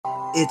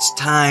It's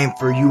time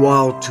for you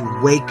all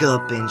to wake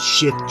up and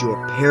shift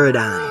your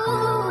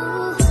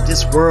paradigm.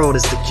 This world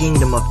is the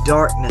kingdom of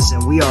darkness,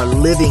 and we are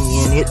living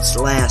in its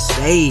last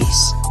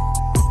days.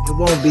 It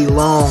won't be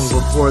long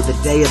before the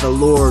day of the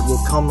Lord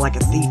will come like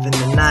a thief in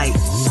the night.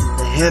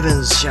 The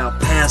heavens shall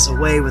pass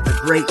away with a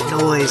great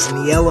noise,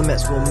 and the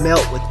elements will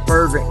melt with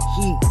fervent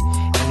heat,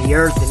 and the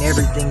earth and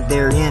everything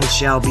therein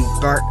shall be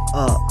burnt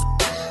up.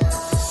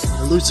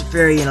 The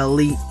Luciferian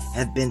elite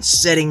have been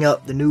setting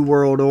up the New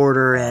World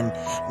Order, and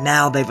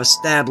now they've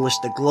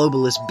established the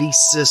globalist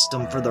beast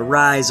system for the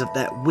rise of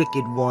that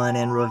wicked one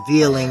and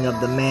revealing of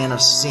the man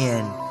of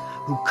sin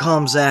who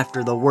comes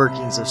after the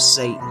workings of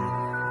Satan.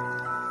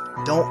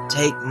 Don't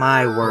take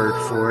my word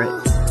for it.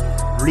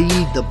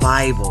 Read the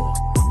Bible,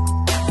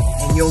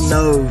 and you'll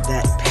know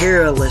that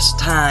perilous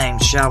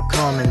times shall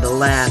come in the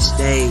last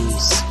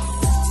days.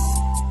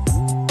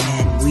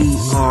 And we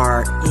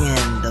are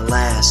in the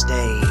last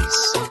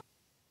days.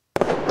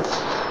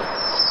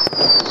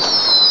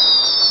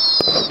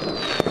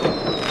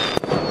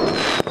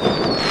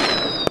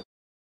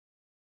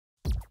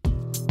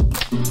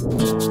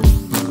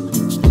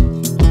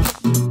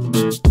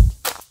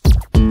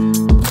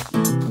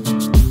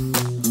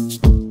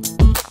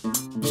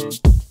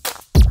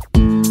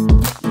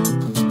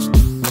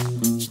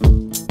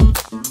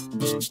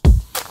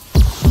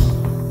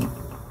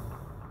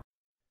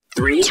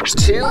 Three,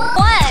 two,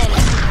 one.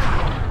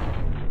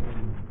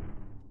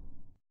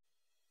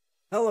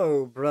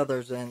 Hello,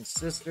 brothers and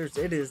sisters.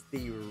 It is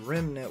the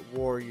Remnant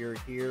Warrior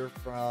here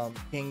from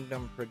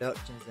Kingdom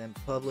Productions and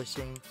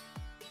Publishing.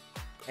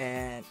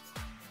 And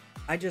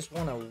I just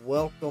want to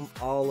welcome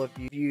all of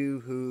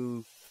you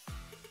who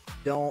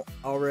don't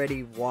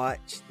already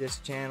watch this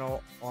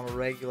channel on a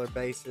regular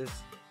basis.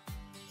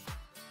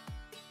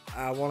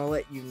 I want to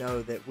let you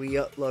know that we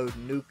upload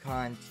new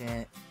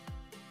content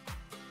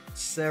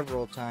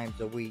several times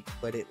a week,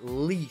 but at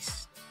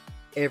least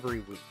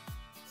every week.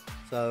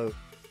 So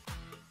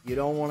you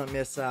don't want to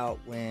miss out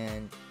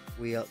when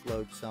we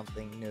upload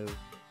something new.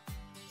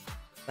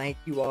 Thank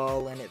you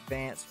all in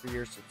advance for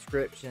your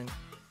subscription.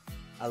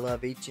 I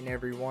love each and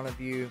every one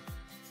of you.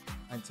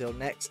 Until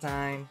next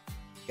time,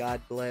 God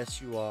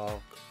bless you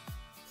all.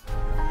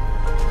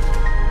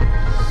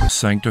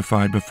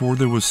 Sanctified before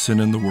there was sin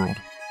in the world.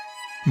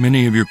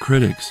 Many of your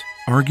critics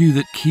argue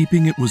that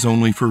keeping it was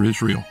only for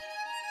Israel.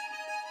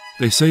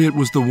 They say it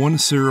was the one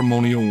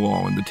ceremonial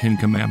law in the Ten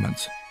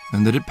Commandments,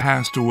 and that it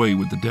passed away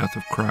with the death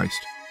of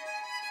Christ.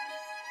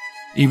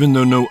 Even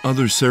though no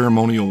other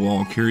ceremonial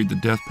law carried the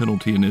death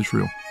penalty in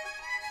Israel,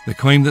 they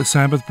claim that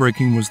Sabbath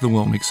breaking was the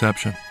lone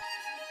exception.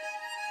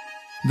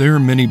 There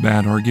are many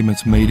bad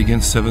arguments made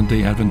against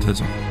Seventh-day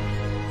Adventism.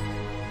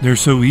 They're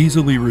so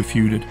easily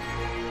refuted,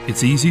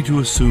 it's easy to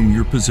assume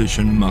your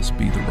position must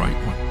be the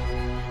right one.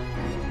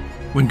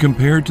 When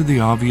compared to the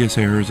obvious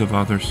errors of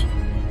others,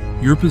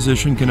 your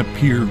position can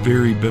appear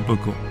very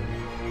biblical.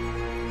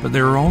 But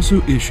there are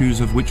also issues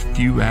of which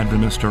few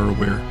Adventists are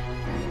aware.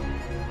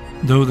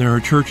 Though there are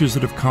churches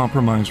that have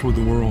compromised with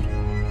the world,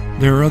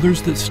 there are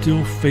others that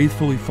still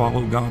faithfully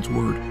follow God's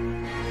Word.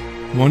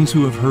 Ones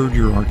who have heard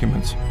your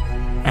arguments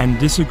and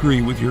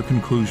disagree with your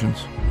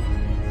conclusions.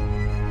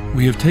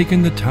 We have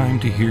taken the time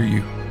to hear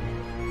you,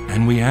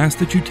 and we ask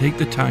that you take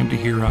the time to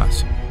hear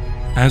us,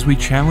 as we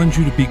challenge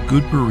you to be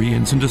good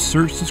Bereans and to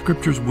search the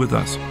Scriptures with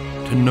us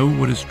to know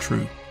what is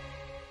true.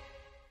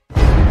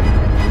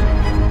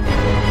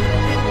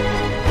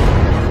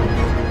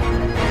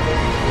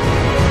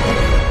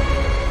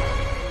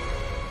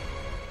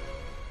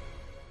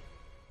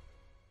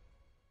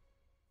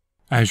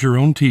 As your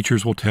own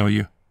teachers will tell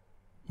you,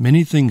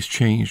 many things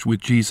changed with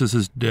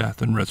Jesus'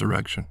 death and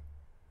resurrection.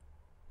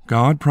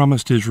 God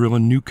promised Israel a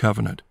new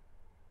covenant,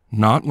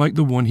 not like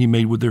the one he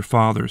made with their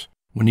fathers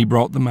when he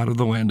brought them out of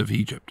the land of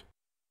Egypt.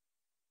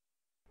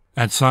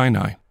 At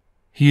Sinai,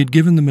 he had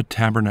given them a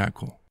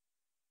tabernacle.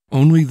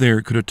 Only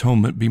there could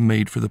atonement be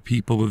made for the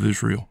people of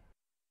Israel.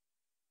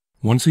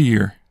 Once a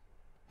year,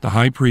 the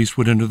high priest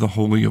would enter the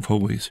Holy of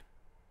Holies,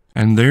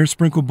 and there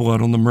sprinkle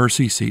blood on the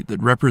mercy seat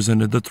that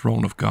represented the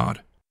throne of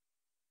God.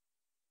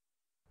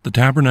 The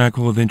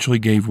tabernacle eventually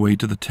gave way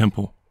to the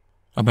temple,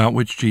 about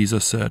which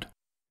Jesus said,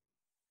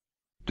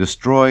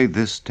 "Destroy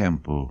this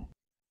temple,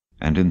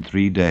 and in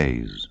 3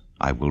 days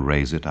I will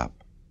raise it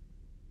up."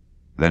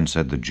 Then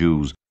said the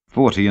Jews,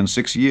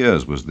 46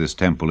 years was this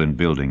temple in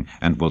building,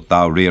 and wilt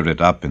thou rear it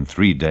up in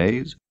 3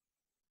 days?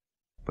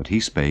 But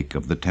he spake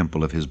of the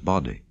temple of his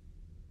body.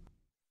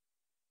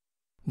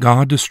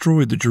 God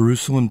destroyed the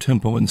Jerusalem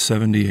temple in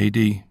 70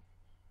 AD.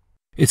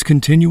 Its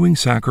continuing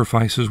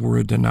sacrifices were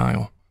a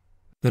denial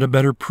that a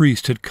better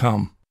priest had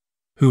come,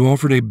 who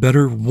offered a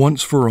better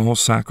once-for-all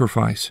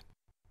sacrifice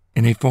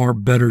in a far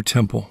better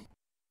temple.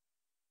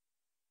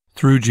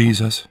 Through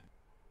Jesus,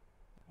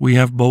 we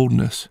have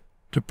boldness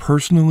to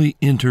personally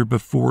enter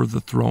before the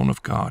throne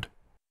of God.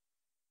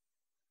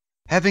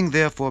 Having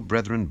therefore,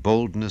 brethren,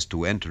 boldness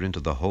to enter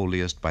into the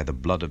holiest by the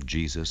blood of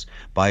Jesus,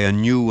 by a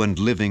new and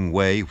living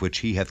way which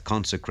he hath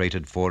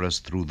consecrated for us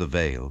through the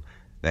veil,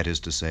 that is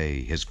to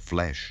say, his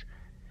flesh,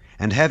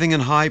 And having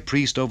an high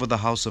priest over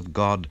the house of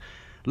God,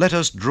 let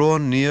us draw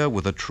near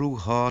with a true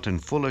heart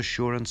and full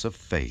assurance of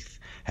faith,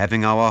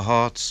 having our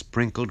hearts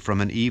sprinkled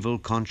from an evil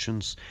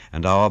conscience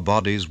and our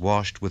bodies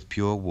washed with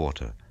pure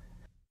water.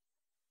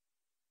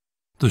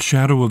 The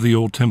shadow of the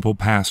old temple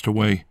passed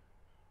away,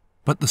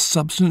 but the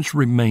substance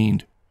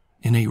remained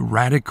in a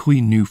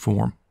radically new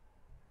form.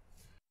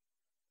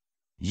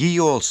 Ye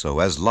also,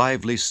 as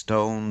lively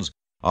stones,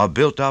 are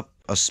built up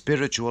a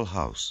spiritual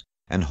house,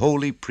 and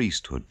holy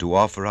priesthood, to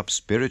offer up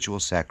spiritual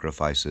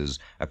sacrifices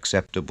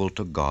acceptable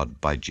to God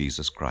by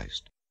Jesus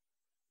Christ.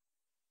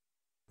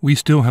 We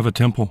still have a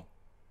temple,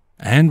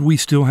 and we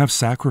still have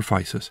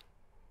sacrifices,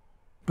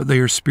 but they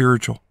are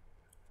spiritual,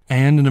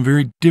 and in a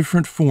very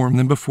different form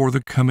than before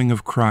the coming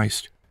of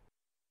Christ.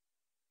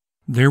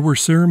 There were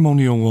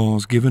ceremonial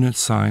laws given at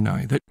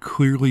Sinai that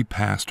clearly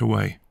passed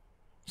away,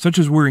 such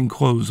as wearing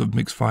clothes of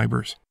mixed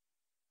fibers.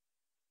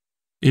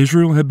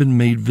 Israel had been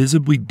made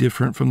visibly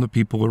different from the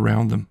people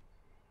around them,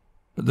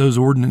 but those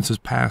ordinances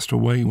passed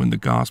away when the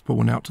gospel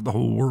went out to the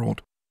whole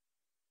world.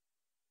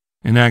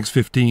 In Acts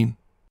 15,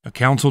 a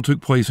council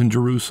took place in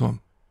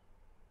Jerusalem.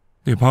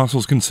 The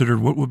apostles considered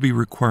what would be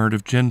required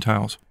of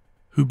Gentiles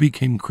who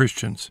became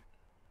Christians.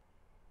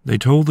 They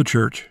told the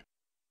church,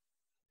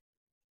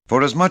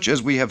 Forasmuch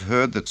as we have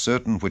heard that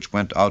certain which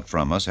went out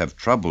from us have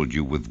troubled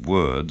you with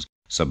words,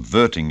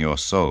 subverting your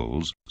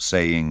souls,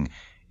 saying,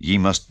 Ye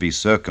must be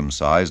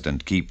circumcised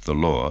and keep the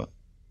law,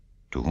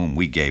 to whom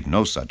we gave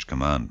no such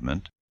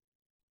commandment.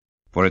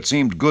 For it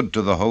seemed good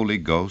to the Holy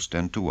Ghost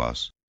and to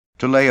us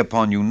to lay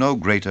upon you no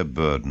greater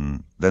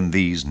burden than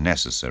these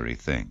necessary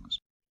things,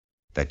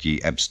 that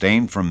ye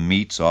abstain from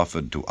meats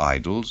offered to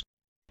idols,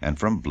 and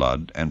from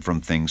blood, and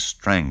from things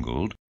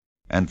strangled,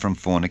 and from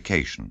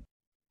fornication,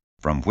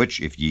 from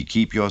which if ye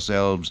keep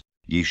yourselves,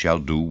 ye shall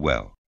do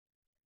well.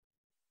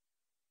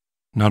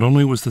 Not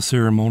only was the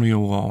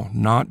ceremonial law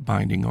not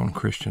binding on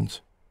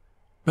Christians,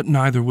 but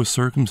neither was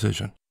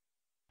circumcision,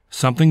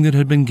 something that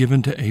had been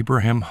given to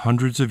Abraham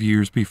hundreds of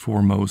years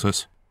before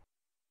Moses.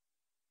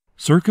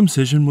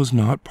 Circumcision was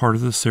not part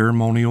of the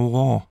ceremonial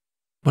law,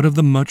 but of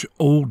the much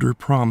older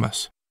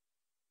promise.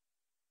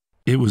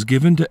 It was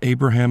given to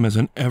Abraham as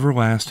an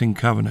everlasting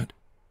covenant,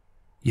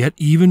 yet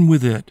even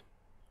with it,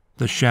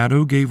 the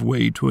shadow gave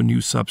way to a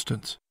new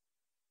substance.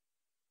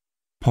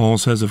 Paul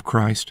says of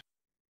Christ,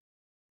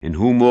 In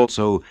whom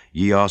also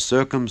ye are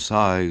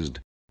circumcised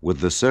with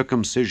the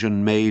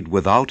circumcision made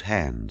without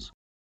hands,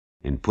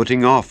 in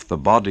putting off the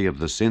body of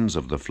the sins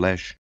of the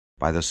flesh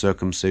by the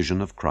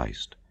circumcision of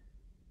Christ,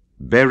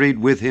 buried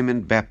with him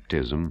in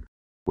baptism,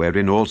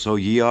 wherein also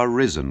ye are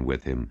risen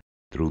with him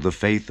through the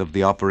faith of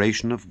the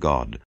operation of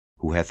God,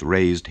 who hath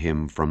raised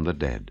him from the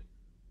dead.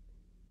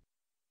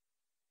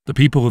 the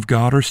people of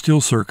God are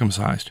still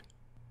circumcised,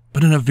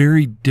 but in a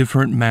very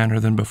different manner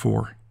than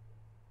before.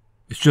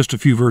 It's just a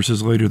few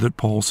verses later that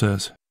Paul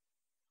says,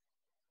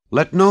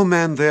 Let no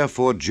man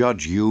therefore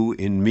judge you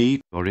in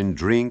meat or in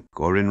drink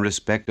or in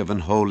respect of an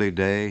holy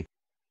day,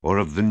 or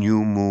of the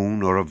new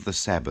moon or of the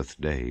Sabbath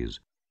days,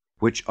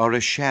 which are a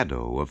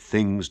shadow of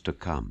things to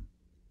come,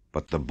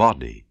 but the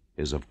body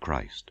is of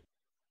Christ.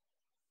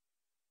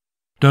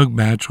 Doug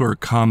Batchelor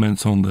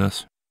comments on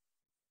this.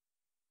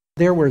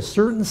 There were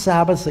certain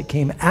Sabbaths that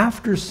came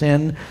after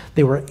sin.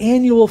 They were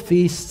annual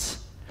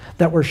feasts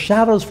that were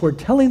shadows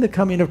foretelling the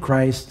coming of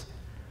Christ.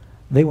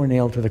 They were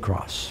nailed to the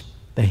cross.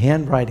 The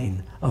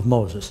handwriting of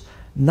Moses.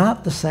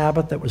 Not the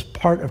Sabbath that was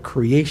part of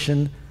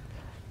creation.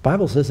 The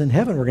Bible says in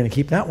heaven we're going to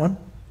keep that one.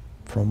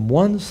 From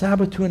one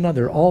Sabbath to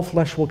another, all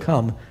flesh will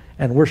come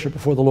and worship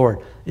before the Lord.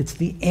 It's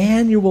the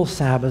annual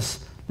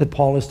Sabbaths that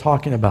Paul is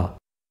talking about.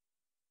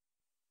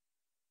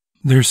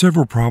 There are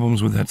several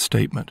problems with that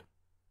statement.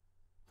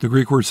 The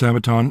Greek word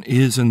sabbaton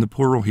is in the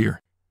plural here,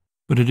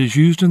 but it is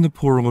used in the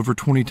plural over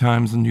 20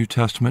 times in the New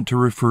Testament to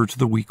refer to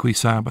the weekly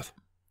Sabbath.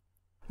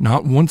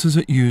 Not once is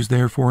it used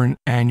there for an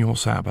annual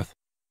Sabbath.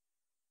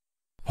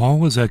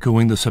 Paul is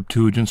echoing the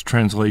Septuagint's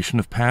translation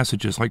of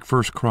passages like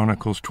 1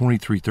 Chronicles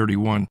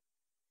 23:31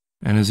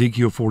 and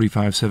Ezekiel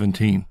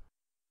 45:17,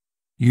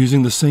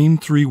 using the same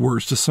three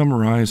words to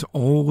summarize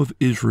all of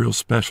Israel's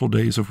special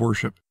days of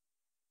worship.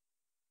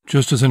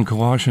 Just as in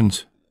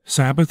Colossians,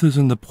 Sabbath is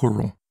in the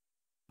plural,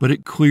 but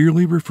it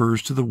clearly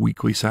refers to the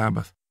weekly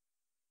Sabbath.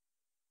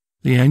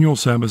 The annual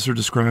Sabbaths are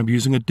described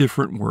using a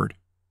different word,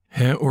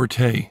 he or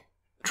te,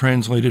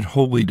 translated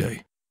holy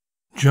day,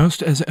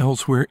 just as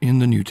elsewhere in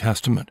the New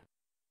Testament.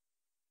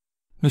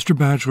 Mr.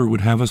 Batchelor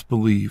would have us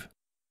believe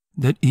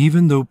that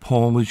even though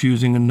Paul is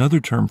using another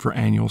term for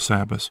annual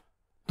Sabbaths,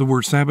 the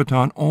word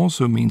sabbaton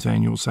also means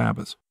annual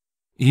Sabbaths,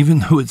 even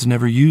though it's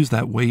never used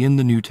that way in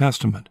the New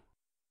Testament.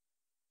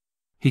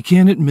 He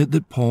can't admit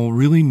that Paul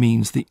really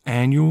means the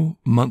annual,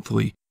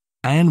 monthly,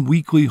 and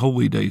weekly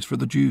holy days for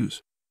the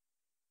Jews.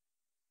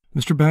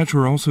 Mr.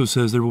 Batchelor also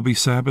says there will be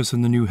Sabbaths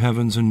in the new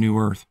heavens and new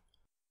earth.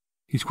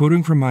 He's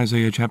quoting from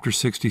Isaiah chapter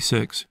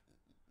 66,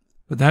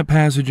 but that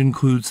passage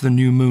includes the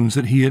new moons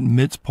that he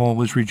admits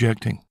Paul is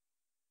rejecting.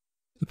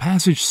 The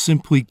passage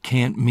simply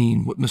can't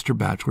mean what Mr.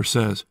 Batchelor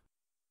says.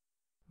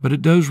 but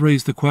it does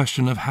raise the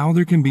question of how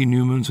there can be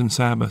new moons and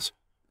Sabbaths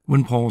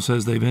when Paul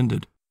says they've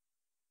ended.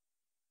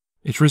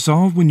 It's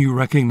resolved when you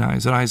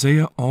recognize that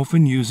Isaiah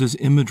often uses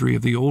imagery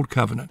of the Old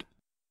Covenant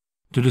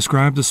to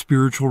describe the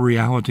spiritual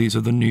realities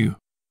of the New.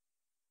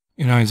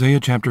 In Isaiah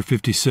chapter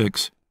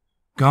 56,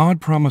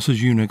 God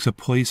promises eunuchs a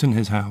place in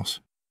his house.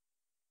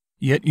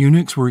 Yet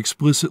eunuchs were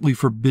explicitly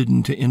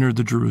forbidden to enter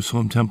the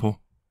Jerusalem temple.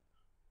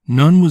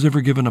 None was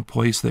ever given a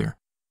place there.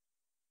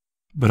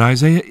 But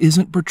Isaiah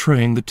isn't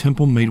portraying the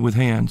temple made with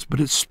hands, but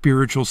its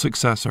spiritual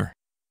successor.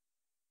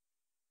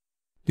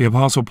 The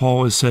Apostle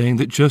Paul is saying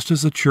that just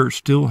as the church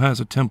still has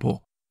a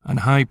temple,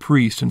 and high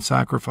priest and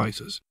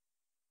sacrifices,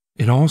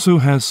 it also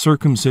has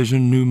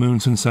circumcision, new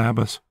moons, and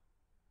Sabbaths,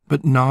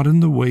 but not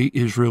in the way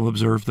Israel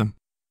observed them.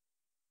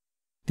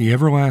 The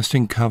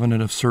everlasting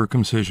covenant of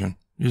circumcision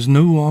is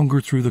no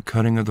longer through the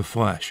cutting of the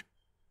flesh,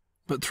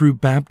 but through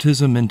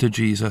baptism into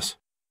Jesus.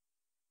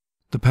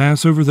 The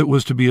Passover that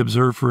was to be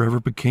observed forever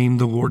became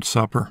the Lord's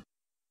Supper.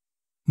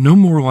 No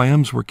more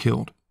lambs were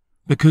killed,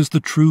 because the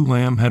true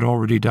lamb had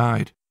already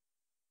died.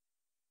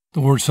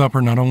 The Lord's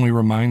Supper not only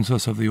reminds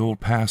us of the old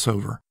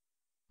Passover,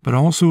 but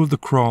also of the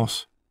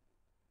cross,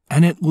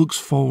 and it looks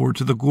forward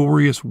to the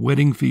glorious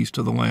wedding feast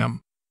of the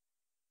Lamb.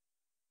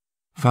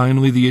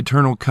 Finally, the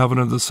eternal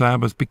covenant of the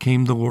Sabbath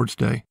became the Lord's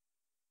Day.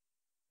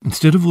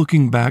 Instead of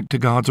looking back to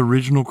God's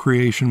original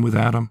creation with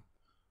Adam,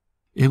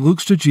 it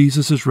looks to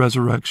Jesus'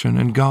 resurrection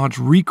and God's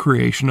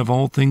recreation of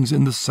all things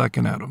in the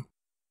second Adam.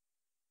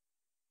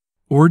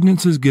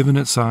 Ordinances given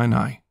at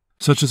Sinai,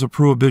 such as a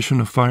prohibition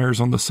of fires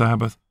on the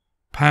Sabbath,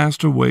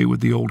 passed away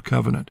with the Old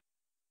Covenant,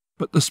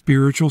 but the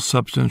spiritual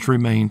substance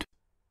remained.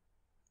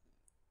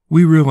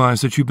 We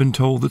realize that you've been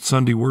told that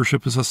Sunday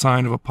worship is a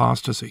sign of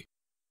apostasy,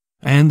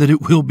 and that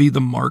it will be the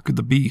mark of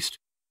the beast.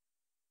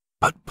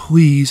 But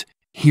please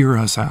hear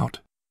us out.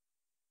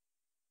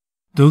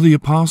 Though the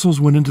apostles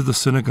went into the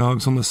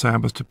synagogues on the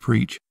Sabbath to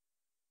preach,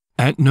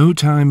 at no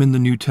time in the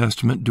New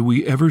Testament do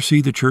we ever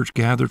see the church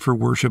gathered for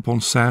worship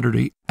on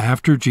Saturday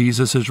after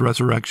Jesus'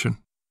 resurrection.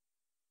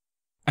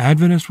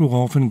 Adventists will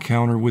often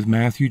counter with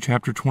Matthew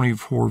chapter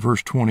 24,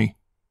 verse 20,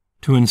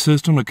 to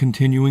insist on a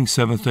continuing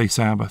seventh-day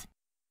Sabbath.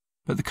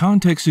 But the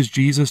context is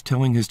Jesus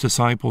telling his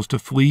disciples to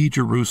flee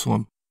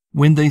Jerusalem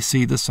when they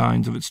see the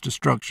signs of its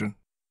destruction.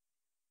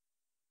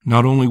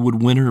 Not only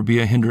would winter be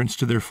a hindrance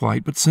to their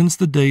flight, but since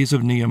the days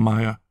of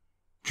Nehemiah,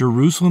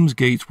 Jerusalem's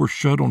gates were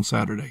shut on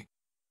Saturday.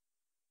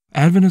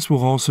 Adventists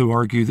will also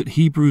argue that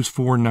Hebrews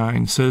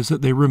 4:9 says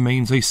that there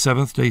remains a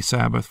seventh-day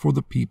Sabbath for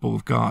the people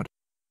of God.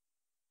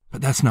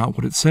 But that's not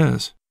what it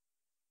says.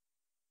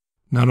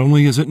 Not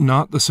only is it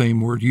not the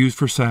same word used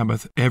for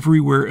Sabbath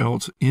everywhere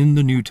else in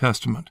the New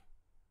Testament,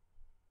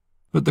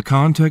 but the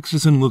context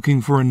is in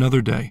looking for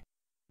another day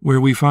where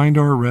we find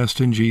our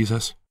rest in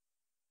Jesus.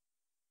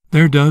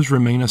 There does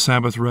remain a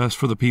Sabbath rest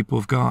for the people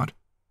of God,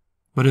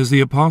 but as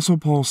the Apostle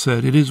Paul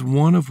said, it is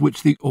one of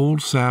which the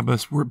old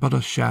Sabbaths were but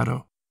a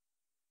shadow.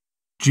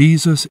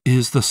 Jesus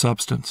is the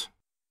substance.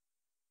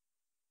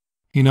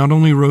 He not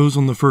only rose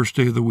on the first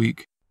day of the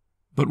week,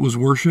 but was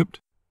worshipped,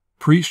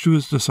 preached to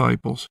his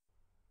disciples,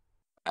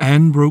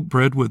 and broke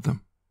bread with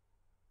them.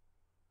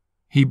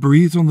 He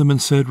breathed on them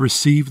and said,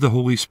 "Receive the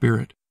Holy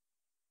Spirit."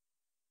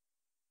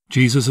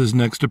 Jesus'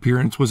 next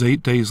appearance was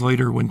 8 days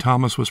later when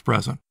Thomas was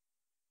present.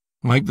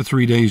 Like the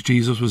 3 days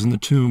Jesus was in the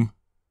tomb,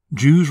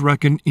 Jews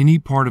reckon any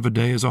part of a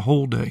day as a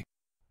whole day,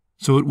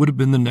 so it would have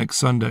been the next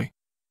Sunday.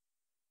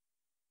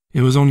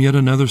 It was on yet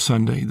another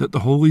Sunday that the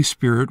Holy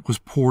Spirit was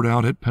poured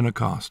out at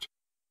Pentecost,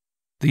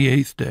 the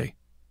 8th day,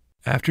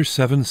 after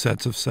 7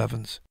 sets of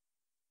sevens,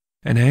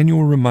 an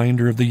annual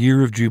reminder of the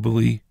year of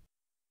Jubilee,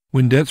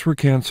 when debts were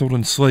canceled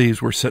and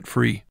slaves were set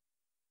free.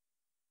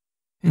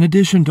 In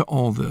addition to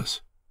all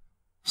this,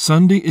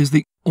 Sunday is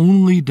the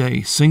only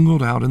day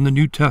singled out in the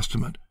New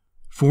Testament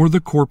for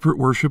the corporate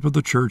worship of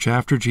the church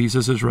after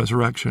Jesus'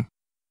 resurrection.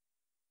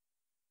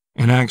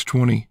 In Acts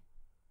 20,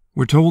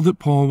 we're told that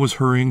Paul was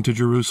hurrying to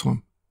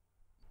Jerusalem,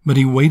 but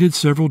he waited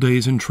several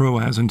days in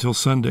Troas until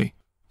Sunday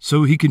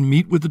so he could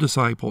meet with the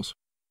disciples,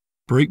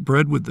 break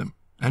bread with them,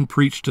 and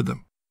preach to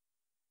them.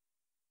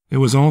 It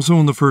was also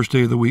on the first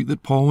day of the week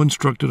that Paul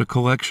instructed a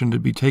collection to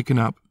be taken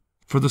up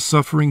for the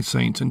suffering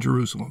saints in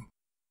Jerusalem.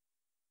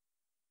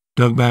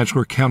 Doug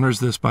Batchelor counters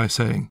this by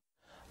saying,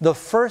 The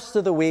first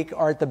of the week,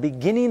 or at the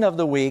beginning of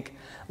the week,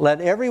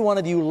 let every one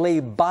of you lay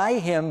by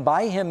him.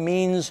 By him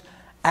means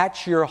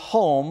at your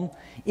home,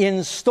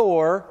 in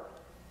store.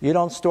 You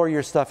don't store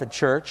your stuff at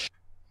church.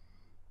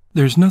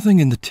 There's nothing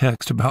in the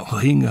text about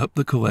laying up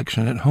the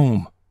collection at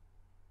home.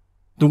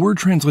 The word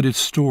translated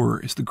store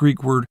is the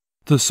Greek word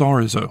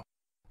thesaurizo,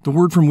 the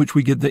word from which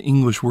we get the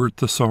English word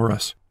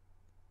thesaurus.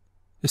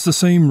 It's the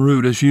same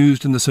root as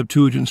used in the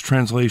Septuagint's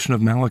translation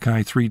of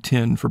Malachi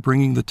 3:10 for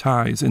bringing the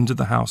tithes into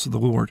the house of the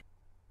Lord.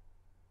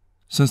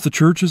 Since the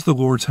church is the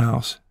Lord's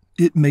house,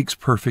 it makes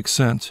perfect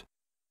sense.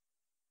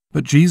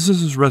 But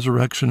Jesus'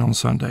 resurrection on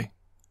Sunday,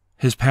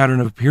 his pattern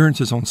of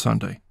appearances on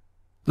Sunday,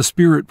 the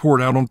Spirit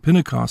poured out on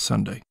Pentecost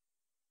Sunday,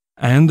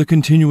 and the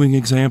continuing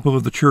example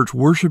of the church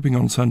worshiping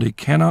on Sunday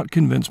cannot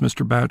convince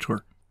Mr.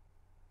 Batchelor.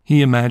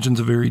 he imagines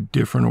a very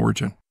different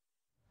origin.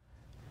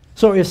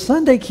 So if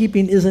Sunday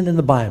keeping isn't in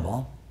the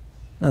Bible,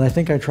 and I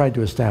think I tried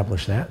to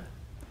establish that,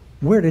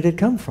 where did it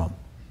come from?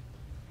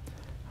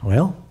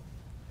 Well,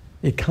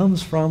 it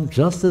comes from,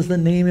 just as the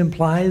name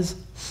implies,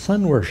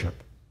 sun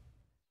worship.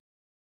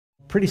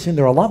 Pretty soon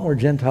there are a lot more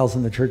Gentiles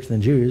in the church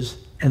than Jews,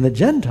 and the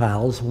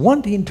Gentiles,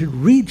 wanting to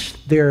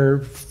reach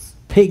their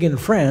pagan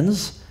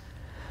friends,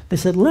 they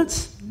said,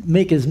 let's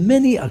make as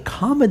many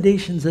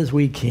accommodations as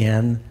we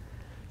can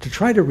to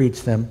try to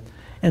reach them.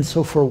 And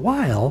so for a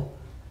while,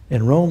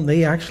 in Rome,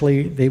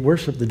 they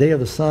worshiped the day of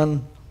the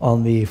sun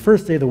on the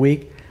first day of the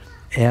week,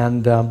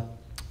 and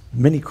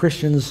many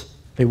Christians,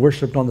 they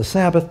worshiped on the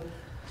Sabbath.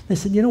 They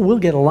said, we'll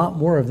get a lot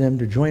more of them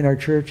to join our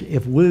church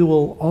if we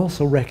will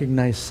also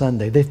recognize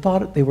Sunday. They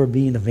thought they were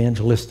being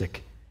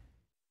evangelistic.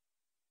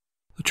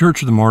 The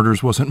Church of the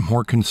Martyrs wasn't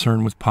more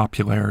concerned with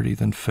popularity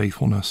than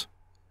faithfulness.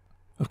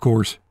 Of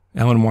course,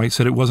 Ellen White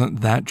said it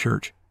wasn't that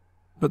church,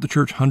 but the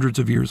church hundreds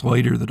of years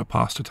later that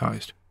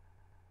apostatized,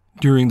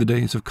 during the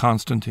days of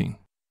Constantine.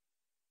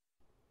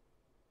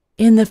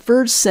 In the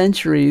first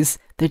centuries,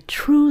 the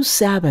true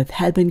Sabbath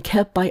had been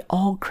kept by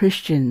all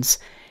Christians.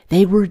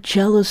 They were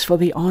jealous for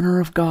the honor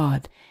of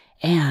God,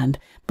 and,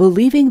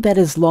 believing that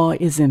His law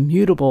is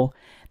immutable,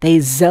 they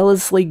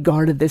zealously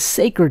guarded the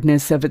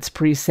sacredness of its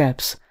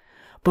precepts.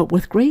 But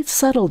with great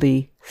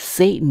subtlety,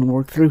 Satan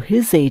worked through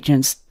his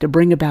agents to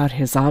bring about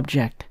his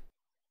object.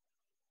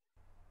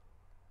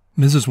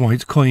 Mrs.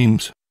 White's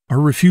claims are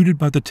refuted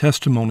by the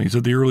testimonies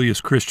of the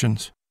earliest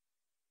Christians.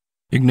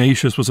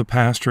 Ignatius was a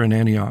pastor in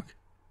Antioch.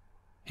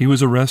 He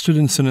was arrested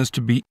and sentenced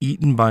to be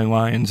eaten by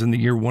lions in the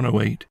year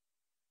 108.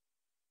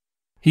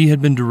 He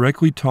had been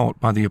directly taught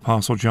by the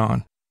Apostle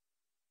John.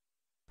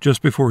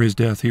 Just before his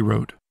death, he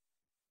wrote,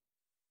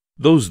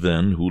 "Those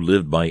then who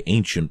lived by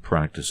ancient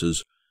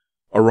practices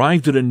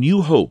arrived at a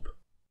new hope.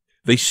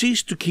 They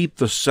ceased to keep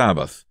the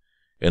Sabbath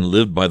and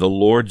lived by the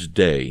Lord's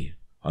day,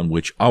 on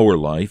which our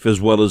life, as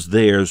well as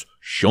theirs,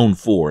 shone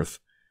forth,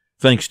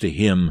 thanks to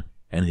Him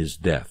and His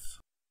death."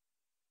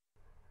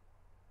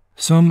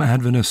 Some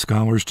Adventist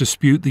scholars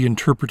dispute the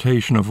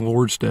interpretation of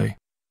Lord's Day,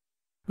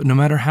 but no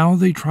matter how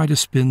they try to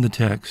spin the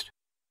text,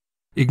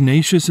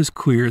 Ignatius is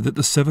clear that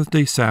the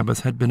seventh-day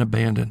Sabbath had been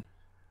abandoned,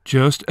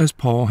 just as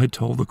Paul had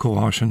told the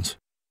Colossians.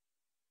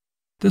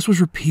 This was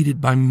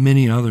repeated by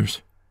many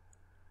others.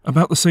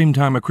 About the same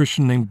time, a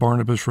Christian named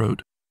Barnabas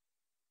wrote,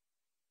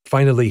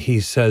 "Finally he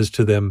says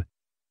to them,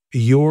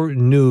 'Your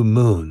new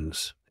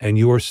moons and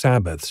your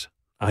Sabbaths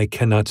I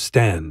cannot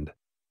stand.'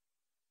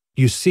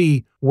 You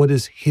see what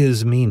is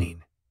his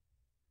meaning.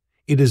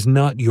 It is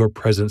not your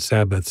present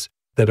Sabbaths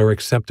that are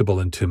acceptable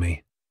unto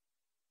me,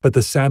 but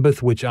the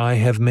Sabbath which I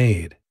have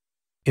made,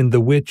 in the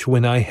which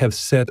when I have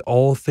set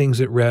all things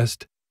at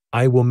rest,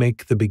 I will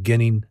make the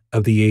beginning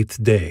of the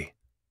 8th day,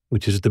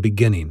 which is the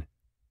beginning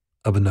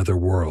of another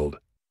world.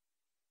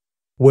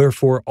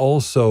 Wherefore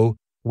also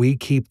we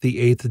keep the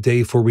 8th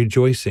day for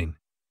rejoicing,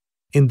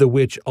 in the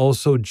which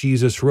also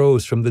Jesus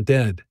rose from the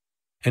dead,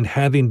 and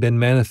having been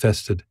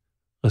manifested,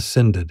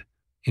 ascended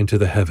into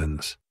the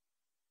heavens."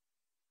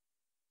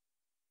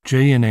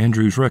 J. N.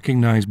 Andrews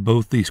recognized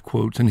both these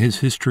quotes in his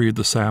History of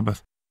the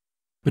Sabbath,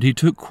 but he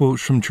took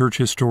quotes from church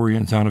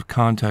historians out of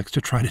context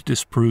to try to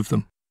disprove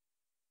them.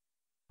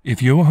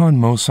 If Johann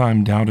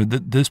Mosheim doubted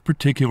that this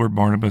particular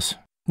Barnabas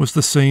was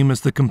the same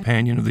as the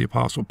companion of the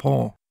Apostle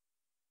Paul,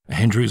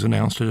 Andrews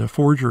announced it a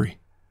forgery,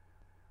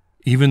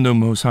 even though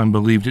Mosheim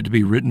believed it to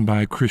be written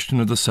by a Christian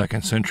of the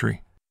 2nd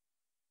century.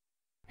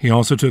 He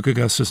also took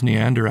Augustus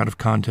Neander out of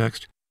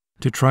context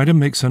to try to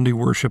make Sunday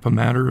worship a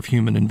matter of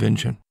human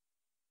invention.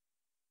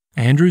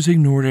 Andrews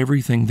ignored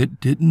everything that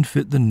didn't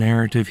fit the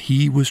narrative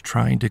he was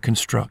trying to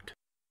construct.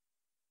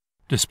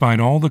 Despite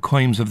all the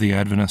claims of the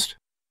Adventist,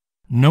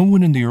 no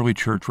one in the early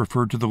church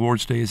referred to the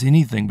Lord's Day as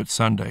anything but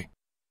Sunday.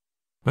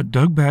 But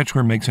Doug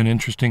Batchelor makes an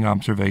interesting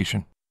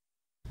observation.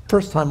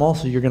 First time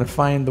also, you're going to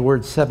find the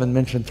word 7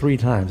 mentioned 3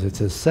 times. It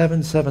says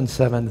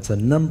 777. It's a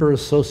number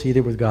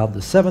associated with God.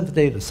 The seventh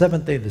day, the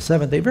seventh day, the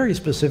seventh day. Very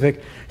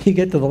specific. You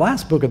get to the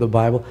last book of the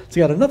Bible, it's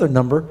got another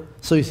number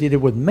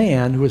associated with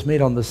man who was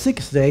made on the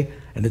 6th day,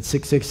 and it's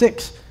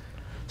 666.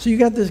 So you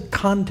got this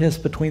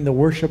contest between the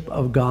worship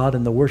of God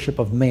and the worship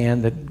of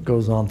man that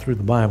goes on through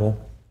the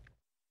Bible.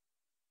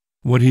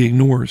 What he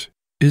ignores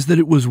is that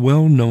it was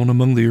well known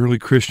among the early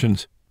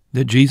Christians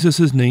that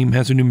Jesus' name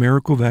has a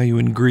numerical value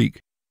in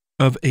Greek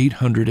of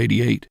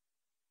 888,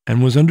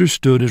 and was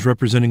understood as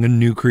representing a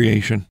new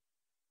creation.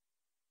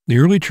 The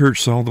early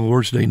church saw the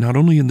Lord's Day not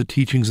only in the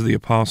teachings of the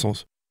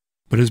apostles,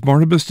 but as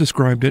Barnabas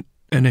described it,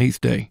 an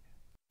 8th day,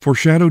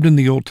 foreshadowed in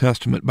the Old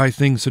Testament by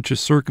things such as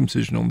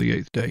circumcision on the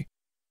 8th day,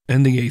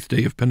 and the 8th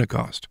day of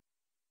Pentecost.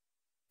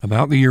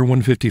 About the year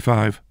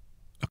 155,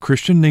 a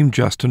Christian named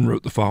Justin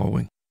wrote the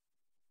following.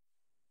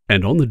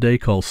 "And on the day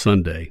called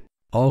Sunday,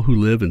 all who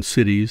live in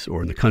cities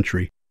or in the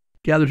country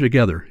gather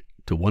together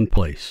to one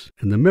place,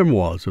 and the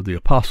memoirs of the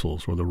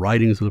apostles or the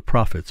writings of the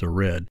prophets are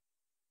read,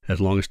 as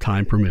long as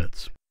time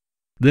permits.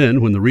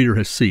 Then, when the reader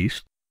has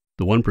ceased,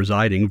 the one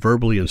presiding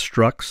verbally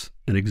instructs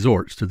and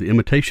exhorts to the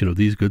imitation of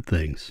these good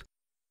things.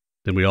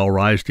 Then we all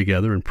rise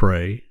together and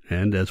pray,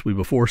 and as we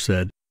before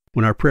said,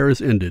 when our prayer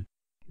is ended,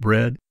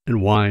 bread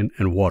and wine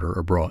and water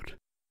are brought.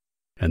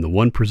 And the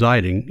one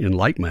presiding, in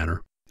like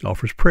manner,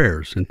 offers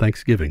prayers and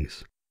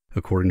thanksgivings,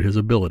 according to his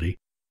ability,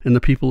 and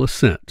the people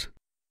assent,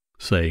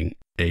 saying,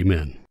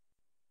 Amen.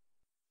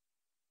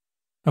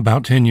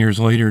 About 10 years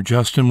later,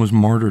 Justin was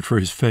martyred for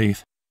his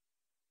faith.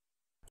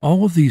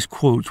 All of these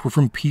quotes were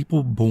from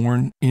people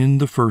born in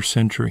the first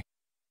century.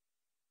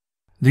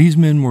 These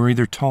men were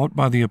either taught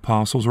by the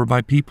apostles or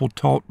by people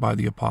taught by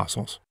the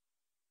apostles.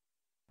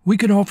 We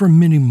could offer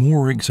many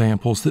more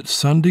examples that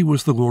Sunday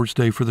was the Lord's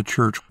Day for the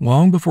church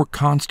long before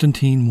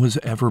Constantine was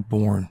ever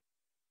born.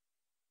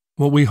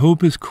 What we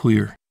hope is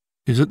clear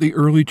is that the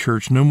early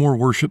church no more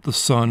worshiped the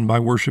sun by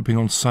worshiping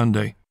on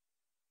Sunday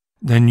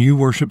than you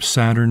worship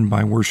Saturn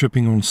by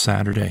worshiping on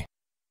Saturday.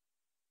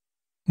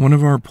 One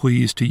of our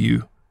pleas to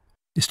you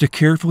is to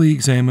carefully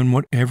examine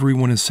what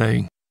everyone is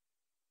saying,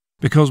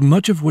 because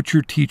much of what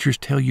your teachers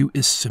tell you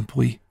is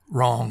simply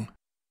wrong.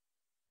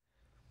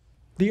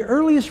 The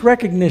earliest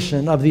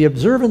recognition of the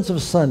observance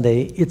of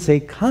Sunday, it's a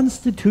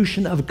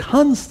constitution of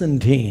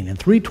Constantine in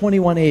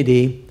 321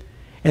 AD,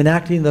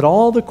 enacting that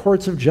all the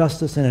courts of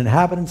justice and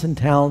inhabitants in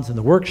towns and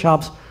the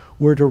workshops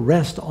were to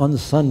rest on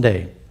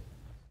Sunday.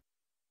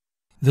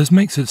 This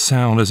makes it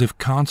sound as if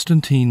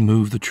Constantine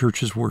moved the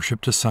church's worship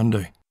to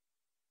Sunday.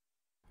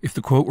 If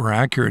the quote were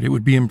accurate, it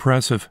would be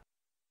impressive,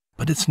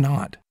 but it's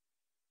not.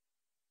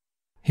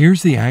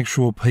 Here's the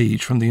actual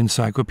page from the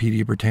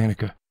Encyclopedia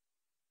Britannica.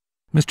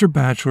 Mr.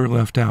 Batchelor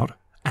left out,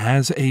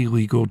 as a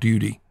legal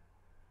duty.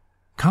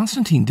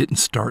 Constantine didn't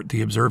start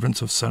the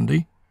observance of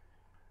Sunday.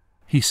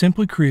 He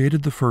simply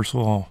created the first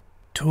law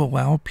to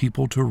allow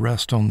people to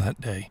rest on that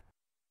day.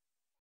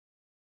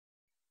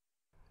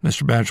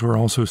 Mr. Batchelor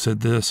also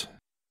said this.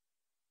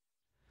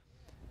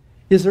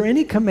 Is there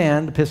any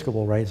command,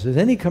 Episcopal rights, is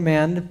there any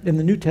command in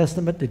the New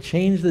Testament to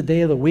change the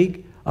day of the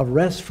week of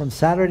rest from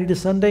Saturday to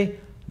Sunday?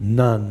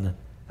 None.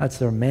 That's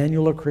their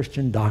manual of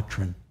Christian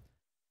doctrine.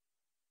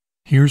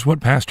 Here's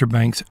what Pastor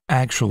Banks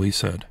actually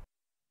said.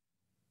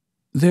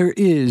 There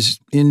is,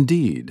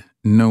 indeed,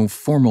 no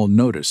formal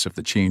notice of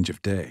the change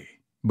of day,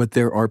 but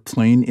there are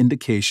plain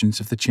indications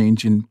of the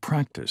change in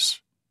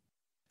practice.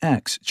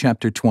 Acts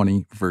chapter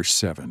 20, verse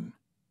 7.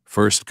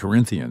 1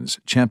 Corinthians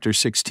chapter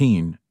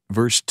 16,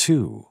 verse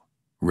 2.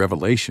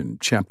 Revelation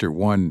chapter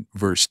 1,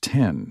 verse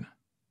 10.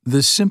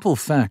 The simple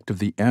fact of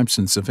the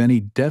absence of any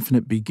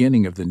definite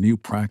beginning of the new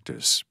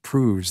practice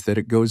proves that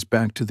it goes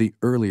back to the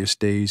earliest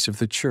days of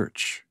the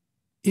Church.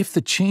 If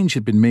the change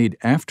had been made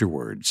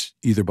afterwards,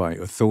 either by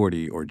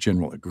authority or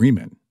general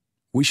agreement,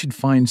 we should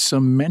find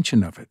some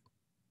mention of it,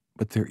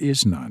 but there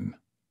is none.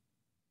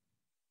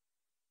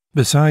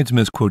 Besides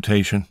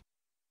misquotation,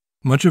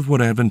 much of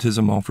what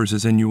Adventism offers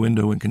is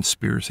innuendo and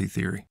conspiracy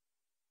theory.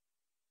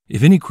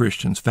 If any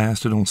Christians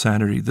fasted on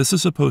Saturday, this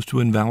is supposed to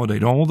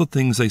invalidate all the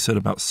things they said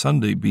about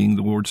Sunday being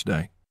the Lord's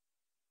Day.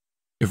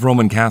 If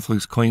Roman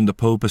Catholics claim the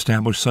Pope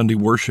established Sunday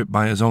worship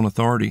by his own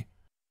authority,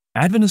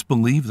 Adventists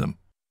believe them,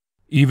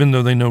 even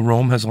though they know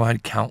Rome has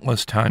lied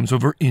countless times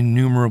over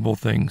innumerable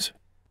things,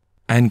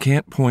 and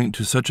can't point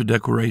to such a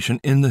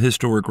declaration in the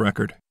historic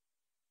record.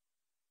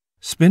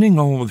 Spinning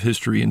all of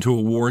history into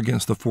a war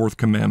against the Fourth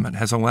Commandment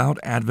has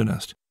allowed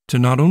Adventists to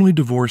not only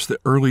divorce the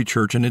early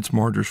church and its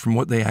martyrs from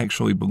what they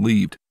actually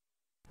believed,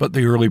 but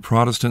the early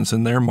Protestants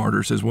and their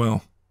martyrs as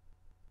well.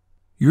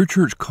 Your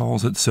church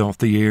calls itself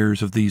the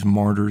heirs of these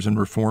martyrs and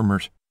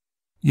reformers,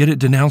 yet it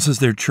denounces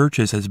their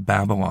churches as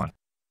Babylon.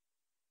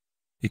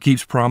 It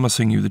keeps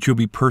promising you that you'll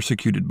be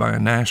persecuted by a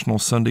national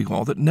Sunday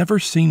law that never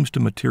seems to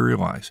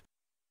materialize,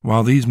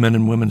 while these men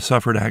and women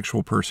suffered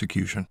actual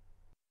persecution.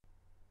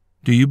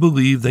 Do you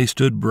believe they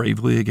stood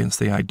bravely against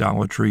the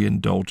idolatry,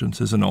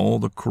 indulgences, and all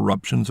the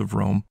corruptions of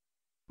Rome,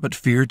 but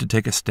feared to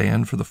take a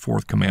stand for the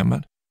Fourth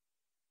Commandment?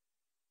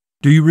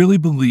 Do you really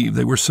believe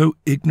they were so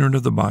ignorant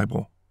of the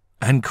Bible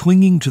and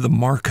clinging to the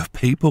mark of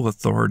papal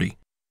authority,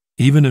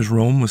 even as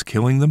Rome was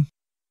killing them?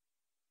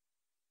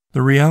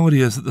 The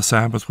reality is that the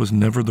Sabbath was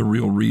never the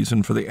real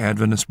reason for the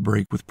Adventist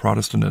break with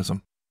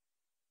Protestantism.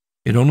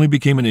 It only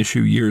became an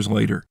issue years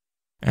later,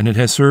 and it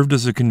has served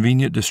as a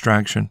convenient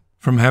distraction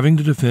from having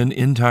to defend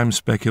end-time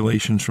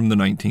speculations from the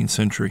 19th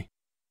century.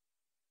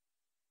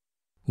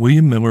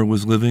 William Miller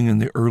was living in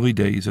the early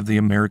days of the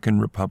American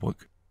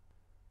Republic.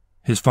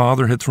 His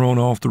father had thrown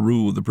off the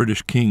rule of the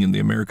British king in the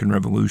American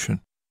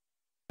Revolution,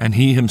 and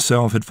he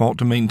himself had fought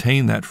to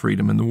maintain that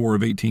freedom in the War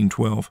of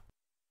 1812.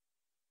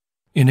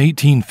 In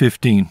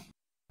 1815,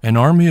 an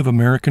army of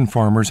American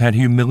farmers had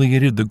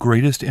humiliated the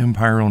greatest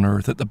empire on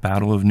earth at the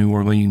Battle of New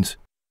Orleans.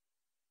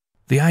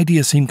 The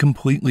idea seemed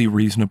completely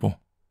reasonable,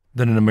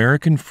 that an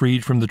American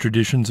freed from the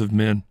traditions of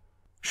men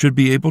should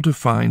be able to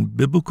find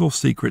biblical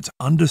secrets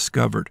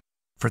undiscovered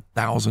for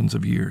thousands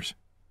of years.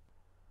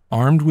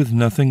 Armed with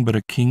nothing but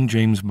a King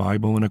James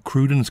Bible and a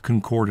Cruden's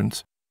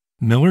Concordance,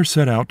 Miller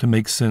set out to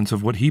make sense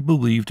of what he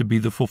believed to be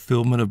the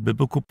fulfillment of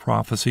biblical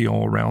prophecy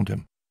all around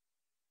him.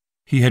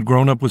 He had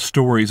grown up with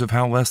stories of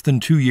how less than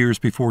 2 years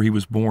before he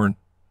was born,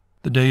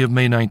 the day of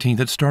May 19th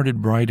had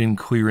started bright and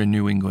clear in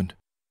New England.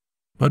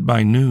 But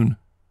by noon,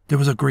 there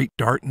was a great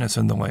darkness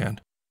in the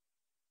land.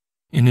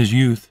 In his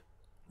youth,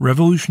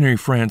 revolutionary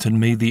France had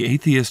made the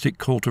atheistic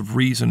cult of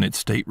reason its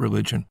state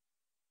religion,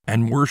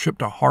 and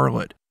worshipped a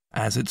harlot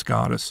as its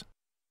goddess.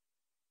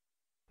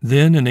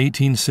 Then, in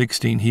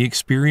 1816, he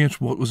experienced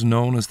what was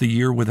known as the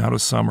year without a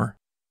summer.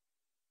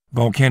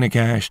 Volcanic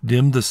ash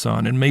dimmed the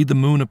sun and made the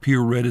moon appear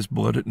red as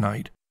blood at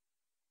night.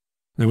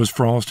 There was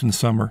frost in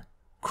summer,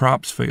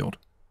 crops failed,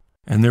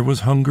 and there was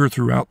hunger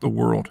throughout the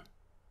world.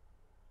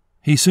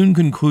 He soon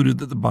concluded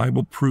that the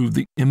Bible proved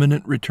the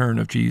imminent return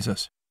of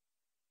Jesus.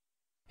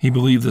 He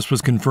believed this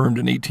was confirmed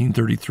in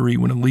 1833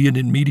 when a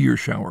Leonid meteor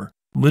shower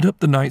lit up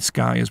the night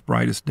sky as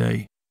bright as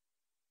day,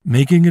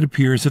 making it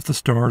appear as if the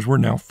stars were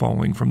now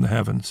falling from the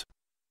heavens.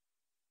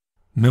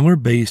 Miller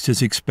based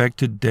his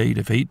expected date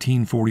of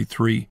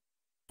 1843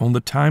 on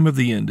the time of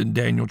the end in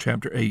Daniel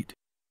chapter 8.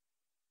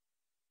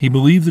 He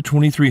believed the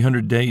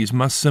 2300 days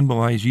must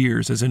symbolize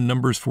years as in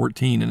Numbers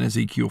 14 and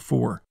Ezekiel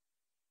 4,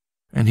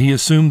 and he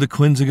assumed the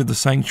cleansing of the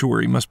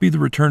sanctuary must be the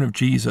return of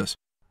Jesus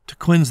to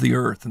cleanse the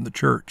earth and the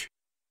church.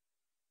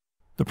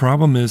 The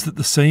problem is that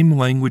the same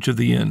language of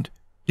the end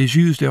is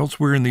used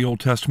elsewhere in the Old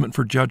Testament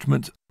for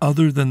judgments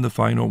other than the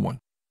final one.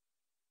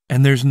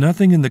 And there's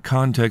nothing in the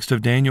context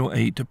of Daniel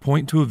 8 to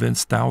point to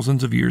events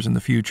thousands of years in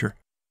the future.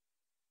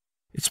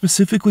 It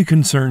specifically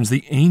concerns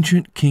the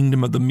ancient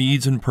kingdom of the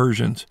Medes and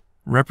Persians,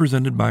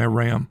 represented by a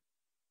ram,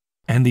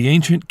 and the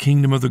ancient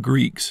kingdom of the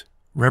Greeks,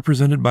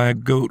 represented by a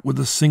goat with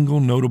a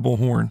single notable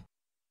horn.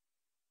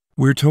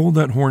 We're told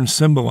that horn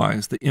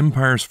symbolized the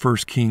empire's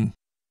first king.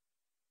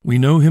 We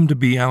know him to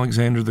be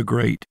Alexander the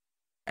Great,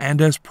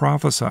 and as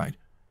prophesied,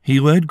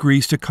 he led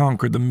Greece to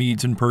conquer the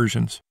Medes and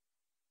Persians.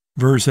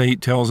 Verse 8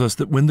 tells us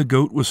that when the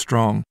goat was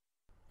strong,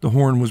 the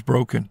horn was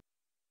broken.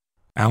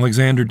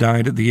 Alexander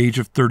died at the age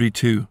of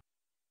 32,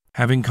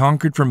 having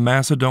conquered from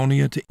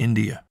Macedonia to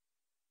India.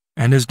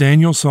 And as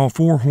Daniel saw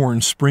 4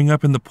 horns spring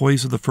up in the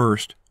place of the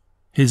first,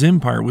 his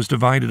empire was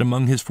divided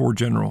among his 4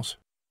 generals.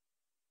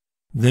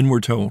 Then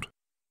we're told,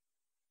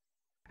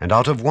 And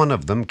out of one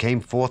of them came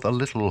forth a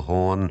little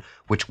horn,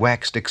 which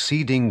waxed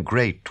exceeding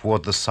great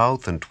toward the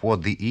south and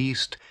toward the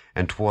east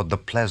and toward the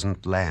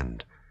pleasant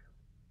land.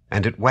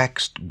 And it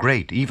waxed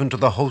great even to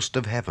the host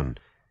of heaven,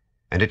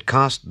 and it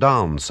cast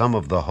down some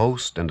of the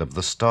host and of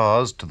the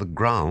stars to the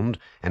ground,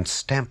 and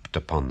stamped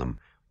upon them.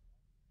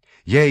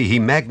 Yea, he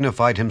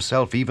magnified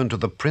himself even to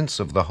the prince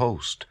of the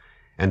host,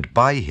 and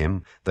by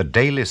him the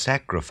daily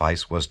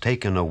sacrifice was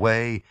taken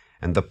away,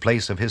 and the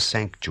place of his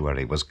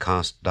sanctuary was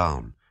cast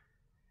down.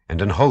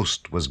 And an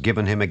host was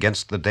given him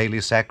against the daily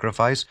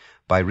sacrifice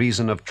by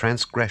reason of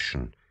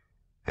transgression,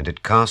 and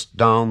it cast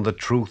down the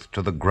truth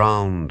to the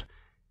ground,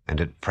 and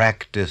it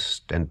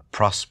practiced and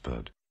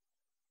prospered.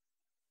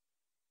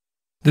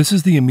 This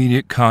is the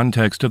immediate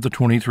context of the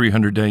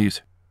 2300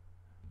 days.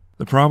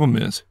 The problem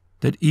is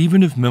that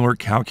even if Miller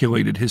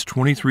calculated his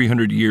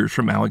 2300 years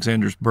from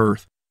Alexander's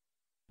birth,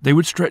 they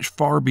would stretch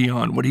far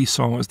beyond what he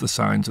saw as the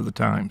signs of the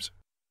times.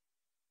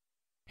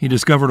 He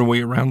discovered a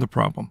way around the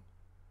problem.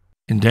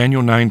 In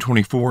Daniel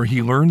 9:24,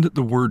 he learned that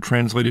the word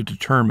translated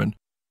determine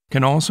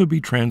can also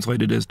be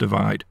translated as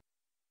divide.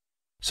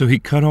 So he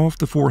cut off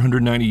the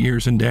 490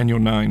 years in Daniel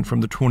 9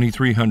 from the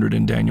 2300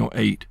 in Daniel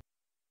 8.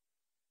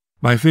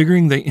 By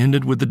figuring they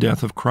ended with the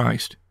death of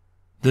Christ,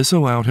 this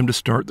allowed him to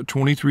start the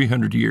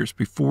 2300 years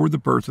before the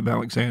birth of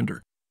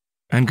Alexander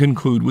and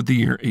conclude with the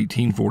year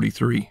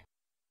 1843.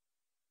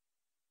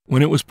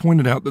 When it was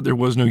pointed out that there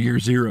was no year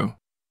 0,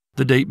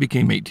 the date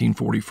became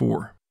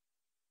 1844.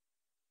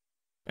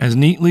 As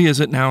neatly as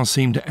it now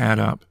seemed to add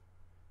up,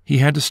 he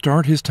had to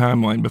start his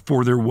timeline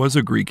before there was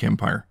a Greek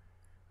empire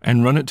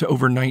and run it to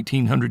over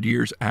 1900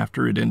 years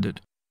after it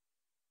ended.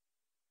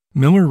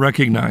 Miller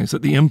recognized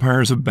that the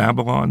empires of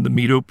Babylon, the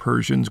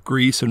Medo-Persians,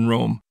 Greece, and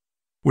Rome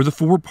were the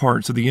 4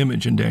 parts of the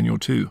image in Daniel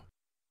 2.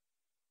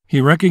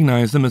 He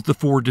recognized them as the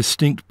 4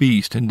 distinct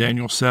beasts in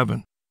Daniel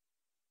 7.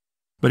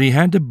 But he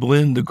had to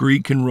blend the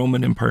Greek and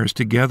Roman empires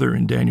together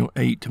in Daniel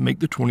 8 to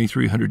make the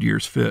 2300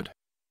 years fit.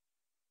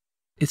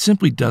 It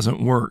simply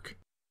doesn't work.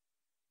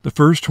 The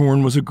first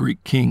horn was a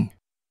Greek king.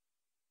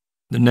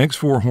 The next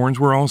 4 horns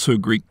were also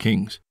Greek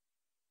kings,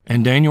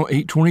 and Daniel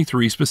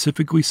 8:23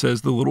 specifically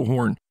says the little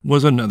horn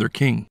was another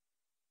king.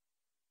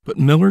 But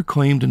Miller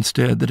claimed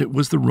instead that it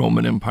was the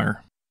Roman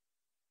Empire.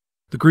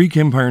 The Greek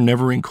Empire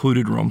never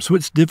included Rome, so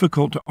it's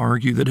difficult to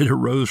argue that it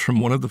arose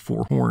from one of the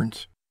 4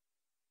 horns.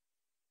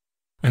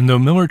 And though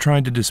Miller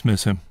tried to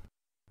dismiss him,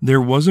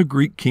 there was a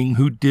Greek king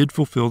who did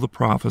fulfill the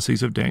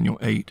prophecies of Daniel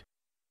 8.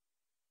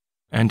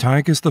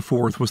 Antiochus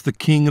IV was the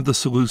king of the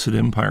Seleucid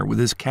Empire with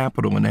his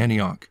capital in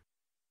Antioch.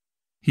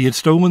 He had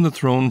stolen the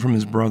throne from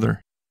his brother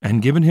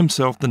and given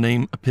himself the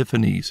name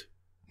Epiphanes,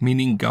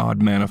 meaning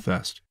God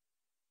manifest.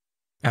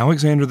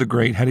 Alexander the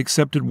Great had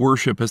accepted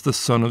worship as the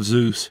son of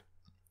Zeus,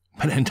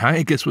 but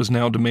Antiochus was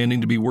now demanding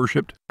to be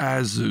worshipped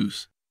as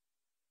Zeus.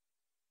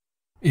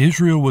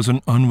 Israel was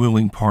an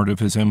unwilling part of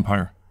his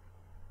empire.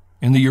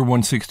 In the year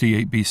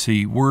 168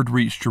 BC, word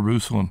reached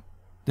Jerusalem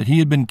that he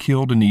had been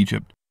killed in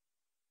Egypt,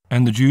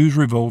 and the Jews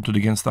revolted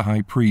against the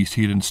high priest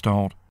he had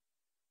installed.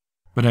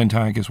 But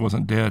Antiochus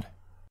wasn't dead.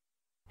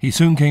 He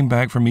soon came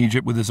back from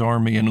Egypt with his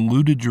army and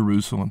looted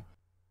Jerusalem,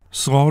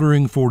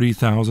 slaughtering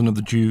 40,000 of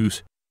the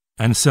Jews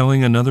and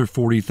selling another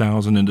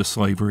 40,000 into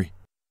slavery.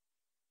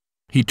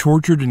 He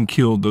tortured and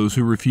killed those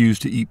who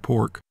refused to eat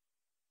pork.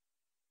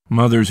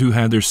 Mothers who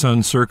had their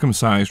sons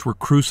circumcised were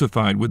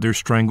crucified with their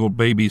strangled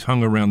babies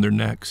hung around their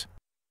necks.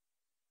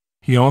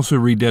 He also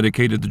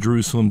rededicated the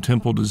Jerusalem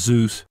temple to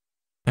Zeus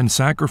and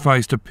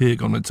sacrificed a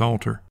pig on its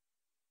altar.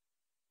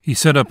 He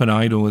set up an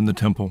idol in the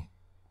temple,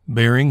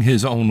 bearing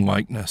his own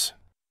likeness.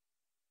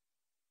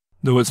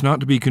 Though it's not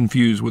to be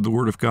confused with the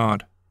Word of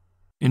God,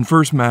 in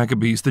 1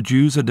 Maccabees the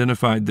Jews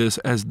identified this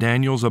as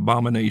Daniel's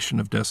abomination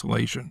of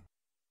desolation.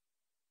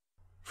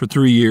 For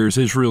 3 years,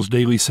 Israel's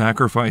daily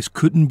sacrifice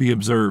couldn't be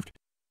observed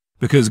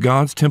because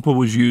God's temple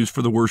was used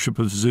for the worship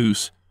of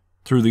Zeus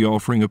through the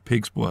offering of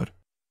pig's blood.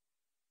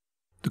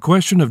 The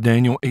question of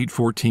Daniel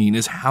 8:14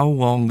 is how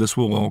long this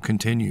will all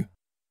continue.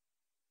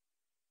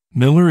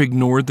 Miller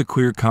ignored the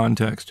clear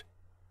context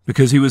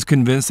because he was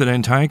convinced that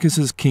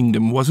Antiochus's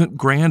kingdom wasn't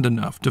grand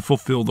enough to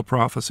fulfill the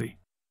prophecy.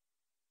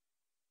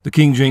 The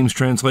King James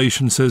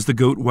translation says the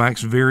goat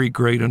waxed very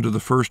great under the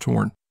first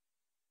horn,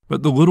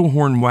 but the little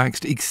horn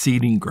waxed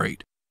exceeding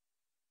great.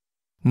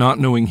 Not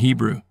knowing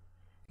Hebrew,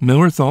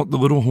 Miller thought the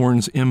little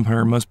horn's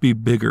empire must be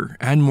bigger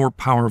and more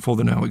powerful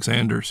than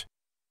Alexander's.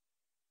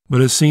 But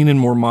as seen in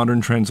more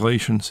modern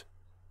translations,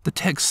 the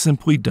text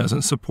simply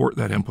doesn't support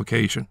that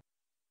implication.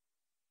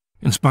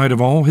 In spite of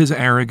all his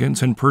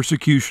arrogance and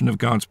persecution of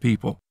God's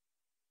people,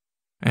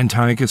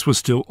 Antiochus was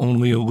still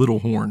only a little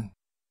horn.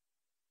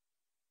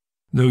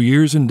 Though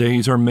years and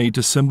days are made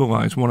to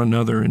symbolize one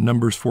another in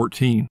Numbers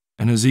 14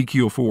 and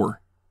Ezekiel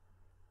 4,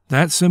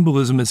 that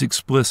symbolism is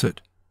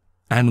explicit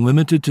and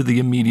limited to the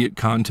immediate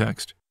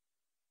context.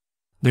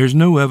 There's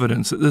no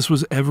evidence that this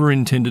was ever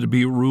intended to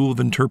be a rule of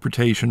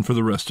interpretation for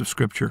the rest of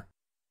Scripture.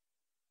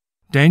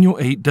 Daniel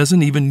 8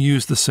 doesn't even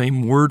use the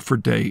same word for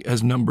day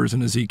as Numbers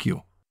and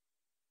Ezekiel.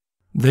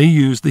 They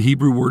use the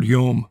Hebrew word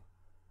yom,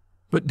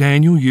 but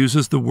Daniel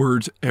uses the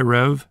words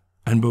erev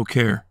and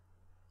boker,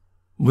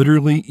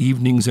 literally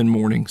evenings and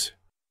mornings.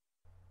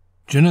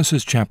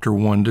 Genesis chapter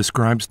 1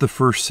 describes the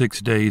first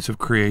 6 days of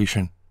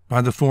creation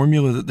by the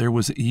formula that there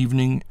was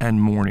evening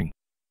and morning.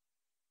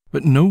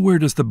 But nowhere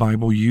does the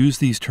Bible use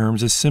these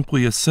terms as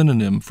simply a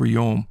synonym for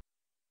yom.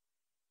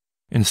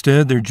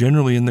 Instead, they're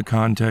generally in the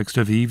context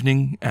of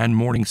evening and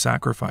morning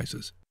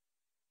sacrifices.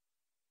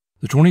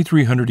 The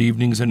 2,300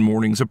 evenings and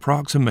mornings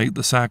approximate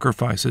the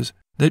sacrifices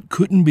that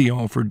couldn't be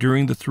offered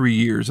during the 3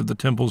 years of the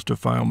temple's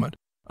defilement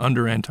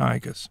under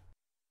Antiochus.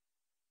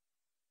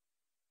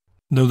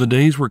 Though the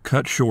days were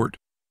cut short,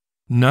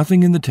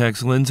 nothing in the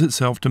text lends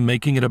itself to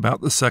making it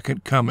about the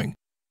second coming,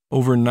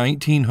 over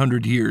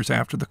 1,900 years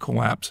after the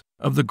collapse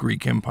of the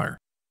Greek Empire.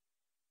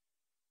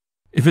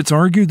 If it's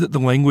argued that the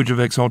language of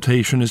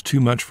exaltation is too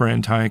much for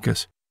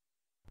Antiochus,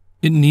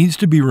 it needs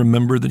to be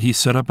remembered that he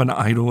set up an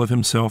idol of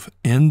himself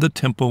in the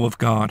temple of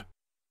God.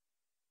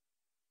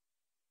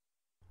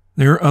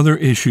 There are other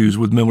issues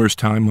with Miller's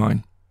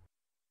timeline.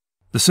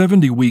 The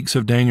 70 weeks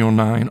of Daniel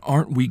 9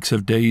 aren't weeks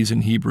of days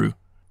in Hebrew,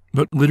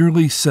 but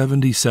literally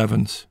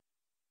 77s.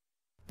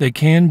 They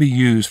can be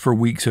used for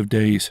weeks of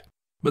days,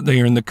 but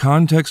they are in the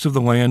context of the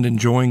land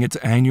enjoying its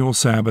annual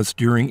Sabbaths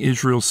during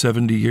Israel's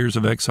 70 years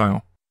of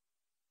exile.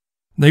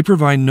 They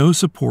provide no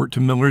support to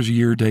Miller's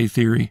year-day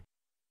theory.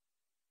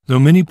 Though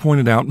many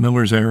pointed out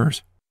Miller's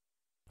errors,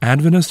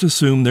 Adventists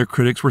assumed their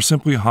critics were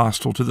simply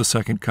hostile to the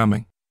second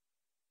coming.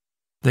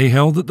 They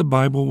held that the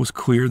Bible was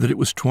clear that it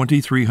was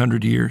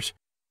 2,300 years,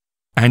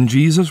 and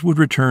Jesus would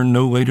return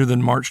no later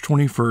than March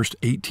 21st,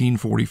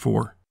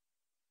 1844.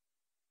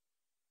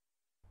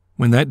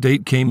 When that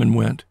date came and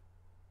went,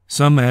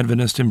 some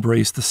Adventists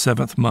embraced the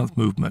seventh month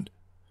movement,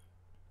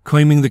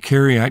 claiming the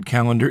Karaite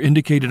calendar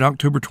indicated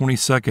October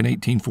 22,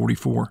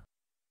 1844.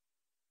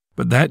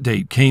 But that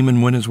date came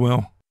and went as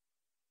well.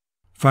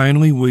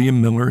 Finally,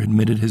 William Miller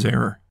admitted his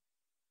error.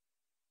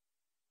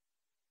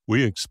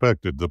 We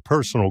expected the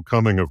personal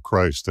coming of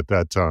Christ at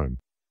that time,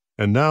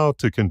 and now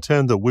to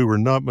contend that we were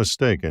not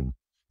mistaken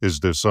is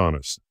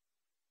dishonest.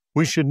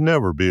 We should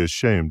never be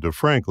ashamed to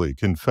frankly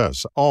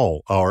confess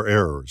all our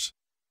errors.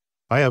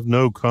 I have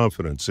no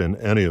confidence in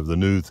any of the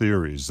new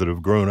theories that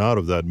have grown out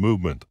of that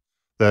movement.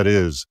 That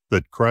is,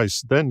 that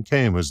Christ then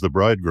came as the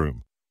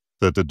bridegroom,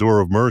 that the door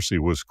of mercy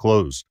was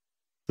closed,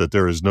 that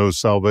there is no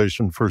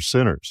salvation for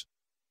sinners,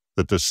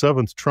 that the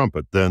seventh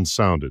trumpet then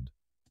sounded,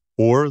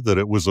 or that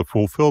it was a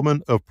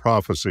fulfillment of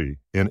prophecy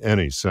in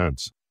any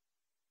sense.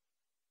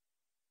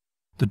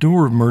 The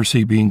door of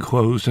mercy being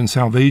closed and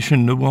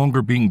salvation no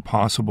longer being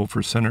possible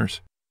for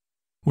sinners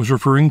was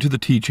referring to the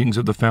teachings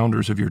of the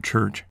founders of your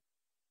church.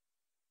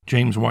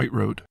 James White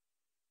wrote,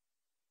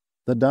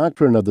 The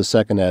doctrine of the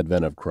second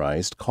advent of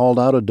Christ called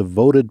out a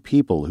devoted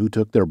people who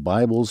took their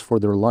Bibles for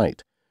their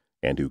light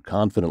and who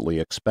confidently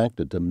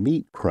expected to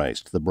meet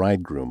Christ the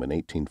bridegroom in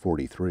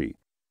 1843.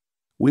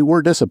 We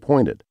were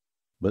disappointed,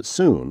 but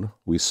soon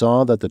we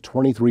saw that the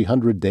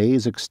 2,300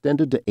 days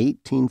extended to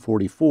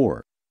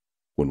 1844.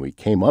 When we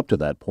came up to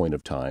that point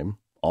of time,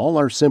 all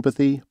our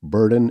sympathy,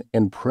 burden,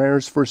 and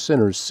prayers for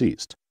sinners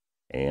ceased,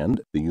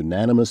 and the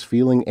unanimous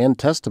feeling and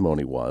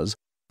testimony was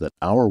that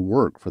our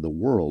work for the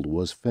world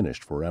was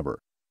finished forever.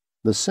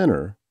 The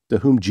sinner, to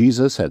whom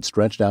Jesus had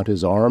stretched out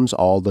his arms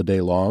all the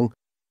day long,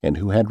 and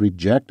who had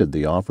rejected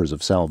the offers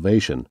of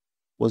salvation,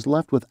 was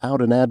left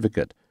without an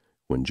advocate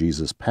when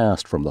Jesus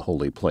passed from the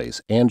holy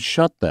place and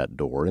shut that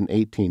door in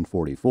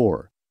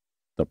 1844.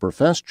 The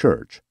professed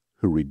church,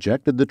 who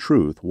rejected the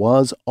truth,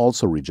 was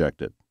also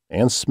rejected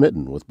and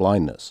smitten with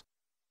blindness.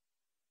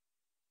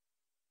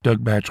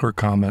 Doug Batchelor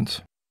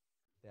comments.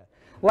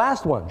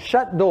 Last one,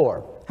 shut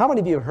door. How many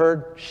of you have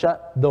heard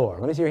shut door?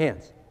 Let me see your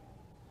hands.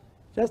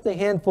 Just a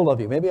handful of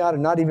you. Maybe I ought to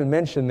not even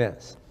mention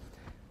this,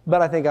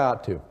 but I think I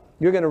ought to.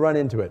 You're going to run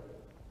into it.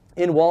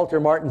 In Walter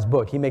Martin's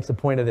book, he makes a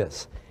point of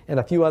this, and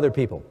a few other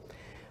people.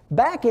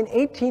 Back in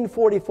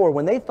 1844,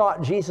 when they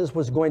thought Jesus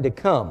was going to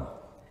come,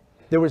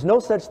 there was no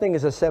such thing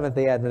as a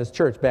Seventh-day Adventist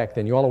church back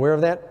then. You all aware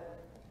of that?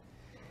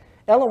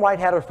 Ellen White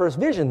had her first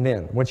vision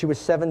then, when she was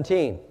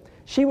 17.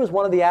 She was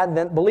one of the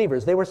Advent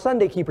believers. They were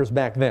Sunday keepers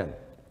back then.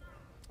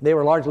 They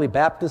were largely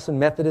Baptists and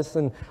Methodists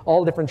and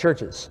all different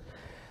churches.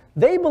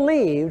 They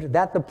believed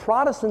that the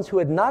Protestants who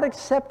had not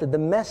accepted the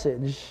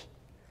message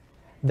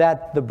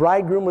that the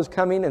bridegroom was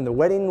coming and the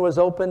wedding was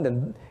opened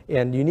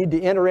and you need to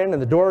enter in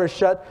and the door is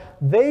shut,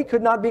 they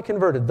could not be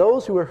converted.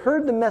 Those who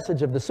heard the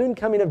message of the soon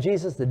coming of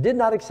Jesus that did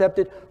not accept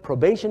it,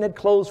 probation had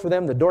closed for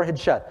them, the door had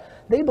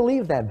shut. They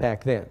believed that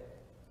back then.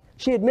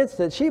 She admits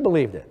that she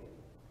believed it.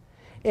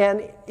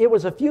 And it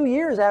was a few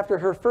years after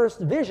her first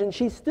vision,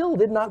 she still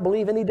did not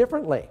believe any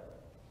differently.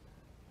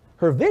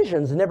 Her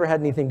visions never had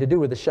anything to do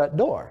with the shut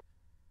door.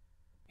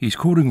 He's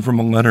quoting from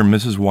a letter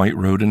Mrs. White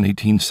wrote in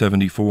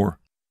 1874,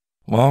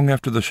 long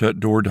after the shut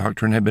door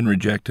doctrine had been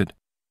rejected.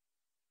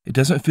 It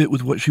doesn't fit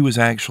with what she was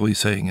actually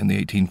saying in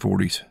the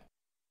 1840s.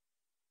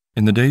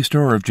 In the Day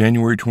Star of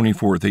January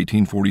 24th,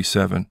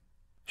 1847,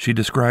 she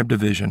described a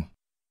vision.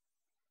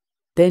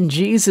 Then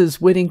Jesus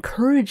would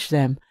encourage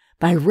them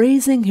by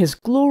raising his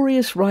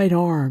glorious right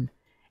arm,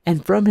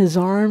 and from his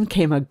arm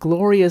came a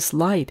glorious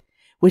light,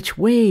 which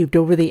waved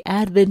over the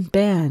Advent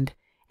band,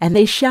 and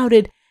they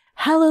shouted,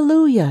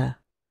 "Hallelujah!"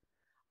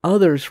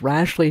 Others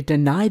rashly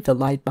denied the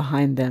light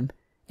behind them,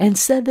 and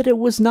said that it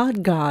was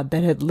not God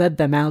that had led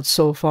them out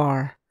so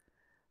far.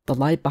 The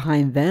light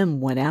behind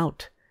them went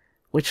out,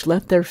 which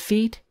left their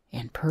feet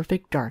in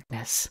perfect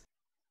darkness,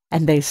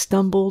 and they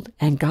stumbled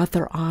and got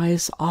their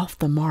eyes off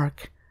the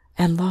mark,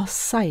 and lost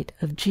sight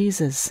of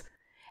Jesus,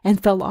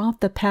 and fell off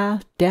the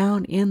path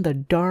down in the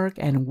dark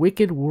and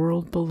wicked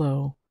world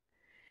below.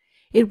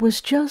 It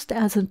was just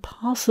as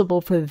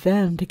impossible for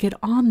them to get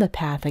on the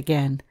path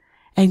again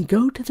and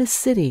go to the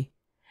city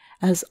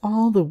as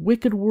all the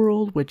wicked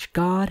world which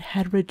God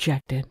had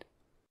rejected.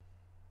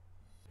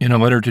 In a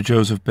letter to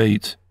Joseph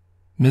Bates,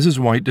 Mrs.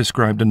 White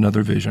described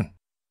another vision.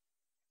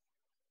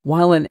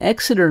 While in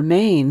Exeter,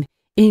 Maine,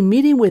 in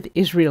meeting with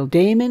Israel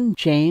Damon,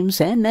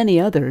 James, and many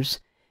others,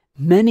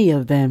 many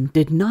of them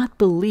did not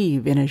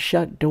believe in a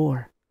shut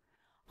door.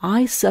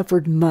 I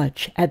suffered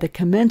much at the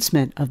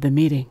commencement of the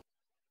meeting.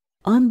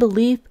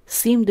 Unbelief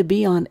seemed to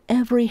be on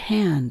every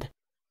hand.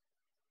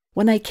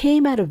 When I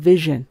came at a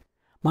vision,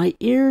 my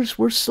ears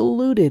were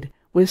saluted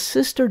with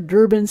Sister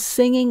Durbin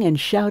singing and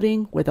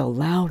shouting with a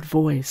loud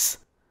voice.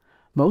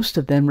 Most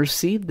of them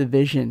received the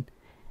vision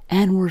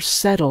and were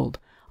settled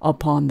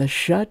upon the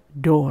shut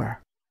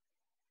door.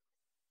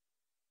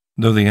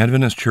 Though the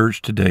Adventist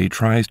Church today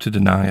tries to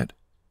deny it,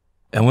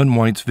 Ellen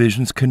White's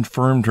visions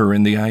confirmed her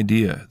in the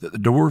idea that the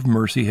door of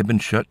mercy had been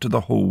shut to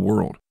the whole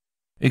world,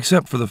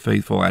 except for the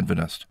faithful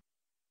Adventist.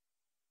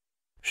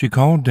 She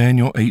called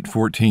Daniel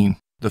 8:14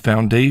 the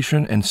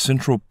foundation and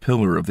central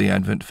pillar of the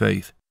Advent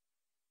faith.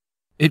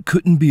 It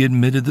couldn't be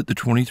admitted that the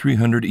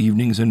 2300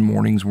 evenings and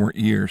mornings weren't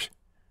years,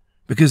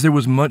 because there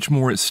was much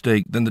more at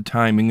stake than the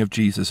timing of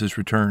Jesus'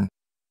 return.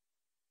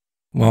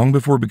 Long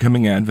before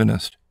becoming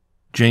Adventist,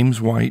 James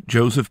White,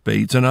 Joseph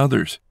Bates, and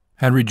others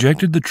had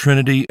rejected the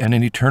Trinity and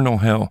an eternal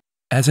hell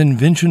as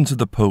inventions of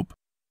the Pope.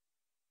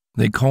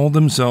 They called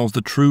themselves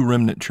the true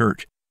remnant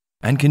church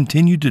and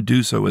continued to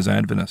do so as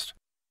Adventists.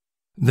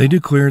 They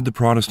declared the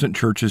Protestant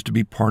churches to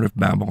be part of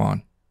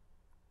Babylon.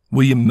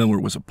 William Miller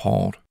was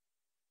appalled.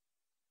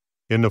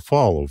 In the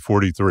fall of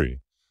 43,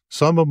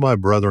 some of my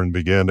brethren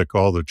began to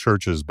call the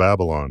churches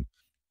Babylon,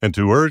 and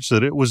to urge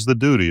that it was the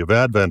duty of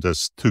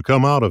Adventists to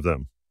come out of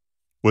them.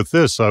 With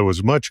this I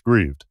was much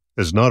grieved,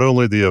 as not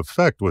only the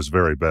effect was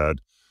very bad,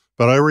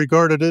 but I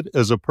regarded it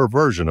as a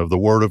perversion of the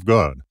Word of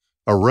God,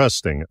 a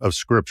wresting of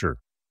Scripture.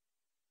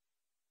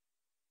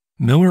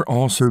 Miller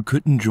also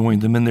couldn't join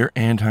them in their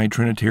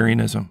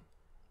anti-Trinitarianism,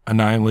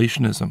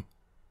 annihilationism,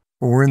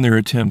 or in their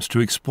attempts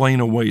to explain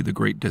away the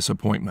great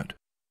disappointment.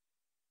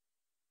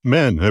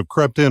 Men have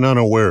crept in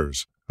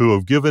unawares, who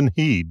have given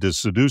heed to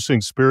seducing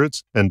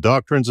spirits and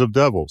doctrines of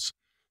devils,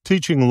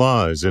 teaching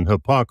lies and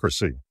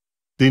hypocrisy,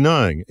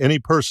 denying any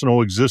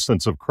personal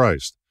existence of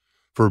Christ,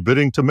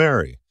 forbidding to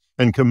marry,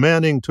 and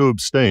commanding to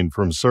abstain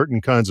from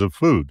certain kinds of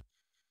food,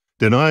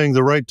 denying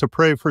the right to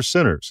pray for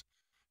sinners,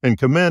 and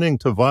commanding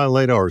to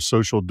violate our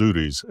social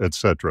duties,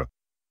 etc.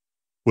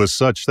 With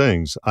such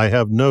things I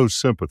have no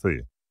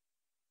sympathy.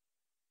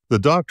 The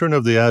doctrine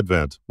of the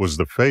Advent was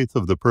the faith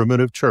of the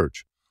primitive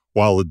church,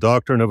 while the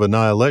doctrine of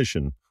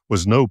annihilation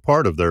was no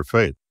part of their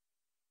faith.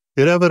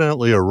 It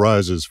evidently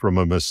arises from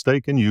a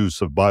mistaken use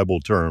of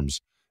Bible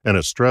terms and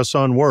a stress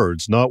on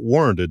words not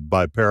warranted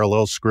by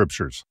parallel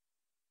scriptures.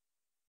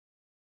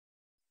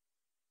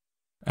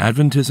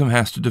 Adventism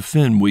has to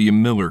defend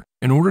William Miller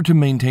in order to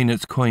maintain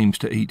its claims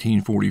to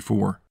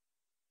 1844.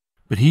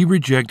 But he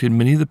rejected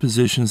many of the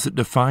positions that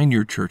define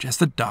your church as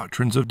the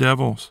doctrines of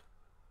devils.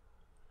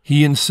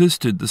 He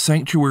insisted the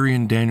sanctuary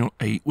in Daniel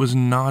 8 was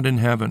not in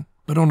heaven,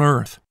 but on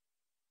earth.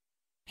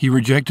 He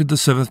rejected the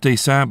seventh-day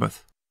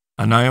Sabbath,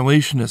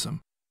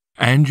 annihilationism,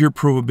 and your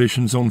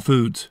prohibitions on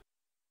foods.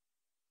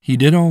 He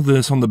did all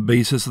this on the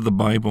basis of the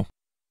Bible.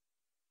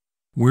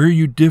 Where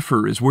you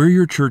differ is where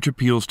your church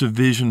appeals to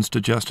visions to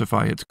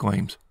justify its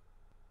claims,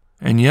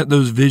 and yet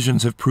those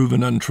visions have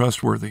proven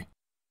untrustworthy.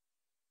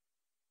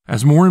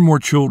 As more and more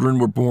children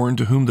were born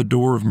to whom the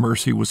door of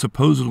mercy was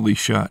supposedly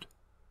shut,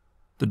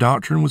 the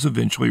doctrine was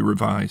eventually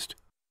revised.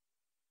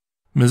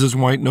 Mrs.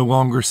 White no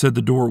longer said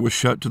the door was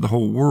shut to the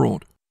whole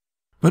world,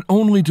 but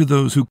only to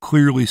those who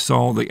clearly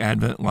saw the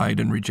Advent light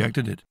and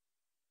rejected it.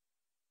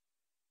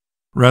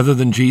 Rather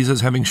than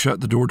Jesus having shut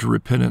the door to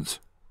repentance,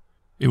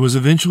 it was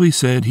eventually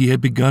said he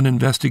had begun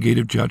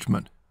investigative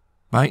judgment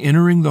by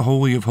entering the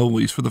Holy of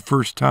Holies for the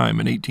first time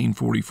in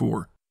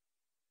 1844.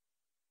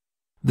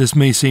 This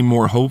may seem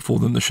more hopeful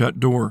than the shut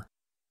door,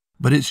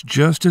 but it's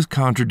just as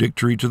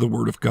contradictory to the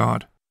Word of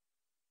God.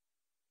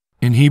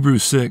 In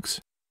Hebrews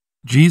 6,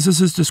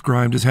 Jesus is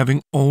described as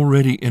having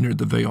already entered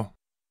the veil,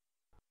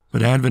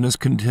 but Adventists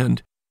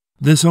contend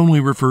this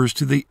only refers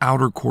to the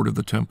outer court of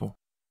the temple,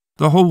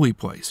 the holy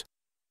place,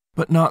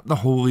 but not the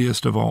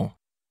holiest of all.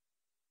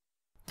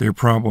 Their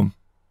problem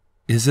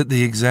is that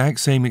the exact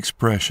same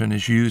expression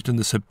is used in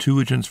the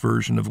Septuagint's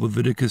version of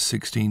Leviticus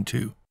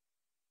 16:2.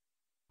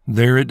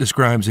 There it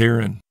describes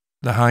Aaron,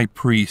 the high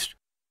priest,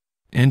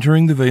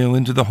 entering the veil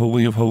into the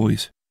Holy of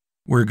Holies,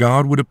 where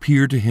God would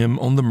appear to him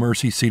on the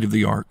mercy seat of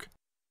the ark.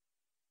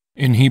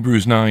 In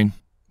Hebrews 9,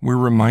 we're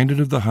reminded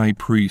of the high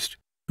priest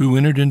who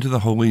entered into the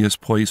holiest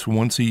place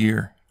once a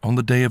year on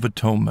the Day of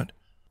Atonement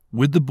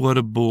with the blood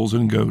of bulls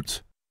and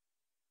goats.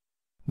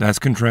 That's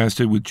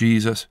contrasted with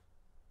Jesus,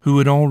 who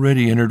had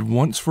already entered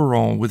once for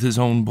all with his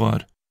own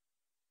blood.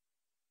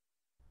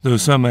 Though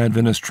some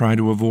Adventists try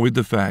to avoid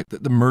the fact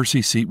that the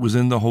mercy seat was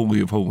in the Holy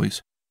of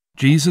Holies,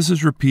 Jesus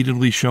is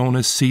repeatedly shown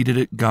as seated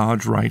at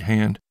God's right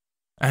hand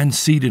and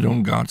seated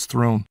on God's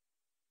throne.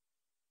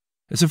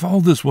 As if all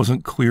this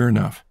wasn't clear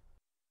enough,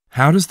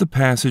 how does the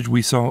passage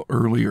we saw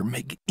earlier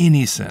make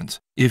any sense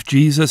if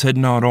Jesus had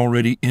not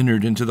already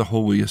entered into the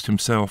holiest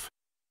himself?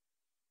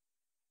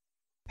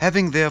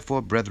 Having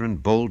therefore, brethren,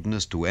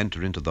 boldness to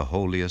enter into the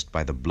holiest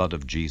by the blood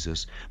of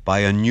Jesus, by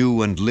a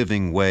new and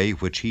living way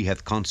which he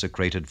hath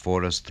consecrated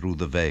for us through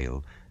the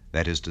veil,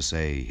 that is to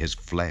say, his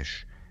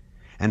flesh,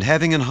 and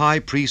having an high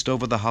priest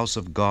over the house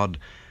of God,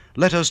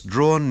 let us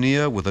draw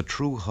near with a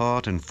true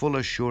heart and full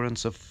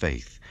assurance of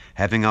faith,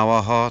 having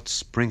our hearts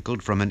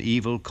sprinkled from an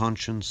evil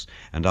conscience,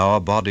 and our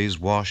bodies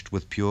washed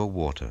with pure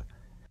water.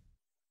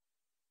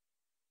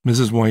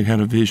 Mrs. White had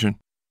a vision.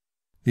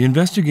 The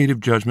investigative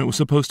judgment was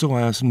supposed to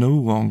last no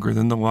longer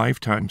than the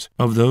lifetimes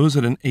of those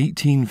at an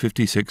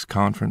 1856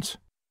 conference.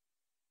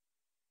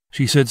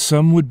 She said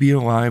some would be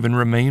alive and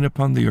remain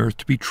upon the earth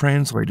to be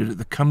translated at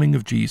the coming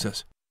of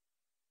Jesus.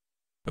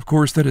 Of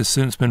course, that has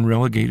since been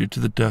relegated to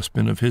the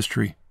dustbin of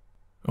history,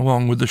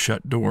 along with the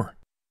shut door.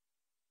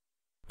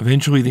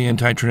 Eventually, the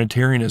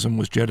anti-Trinitarianism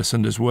was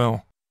jettisoned as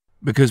well,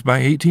 because by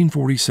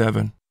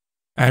 1847,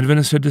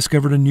 Adventists had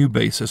discovered a new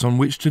basis on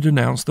which to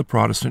denounce the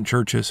Protestant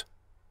churches: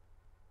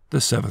 the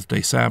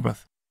seventh-day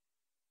Sabbath.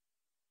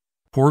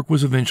 Pork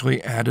was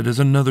eventually added as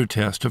another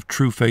test of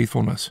true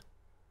faithfulness,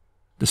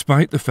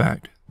 despite the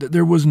fact that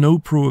there was no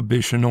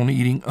prohibition on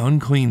eating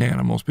unclean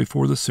animals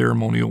before the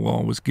ceremonial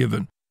law was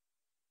given.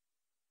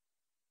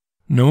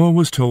 Noah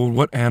was told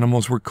what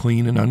animals were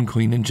clean and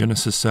unclean in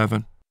Genesis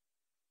 7.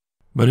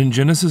 But in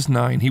Genesis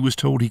 9, he was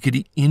told he could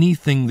eat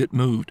anything that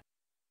moved,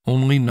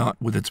 only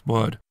not with its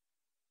blood.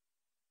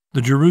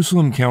 The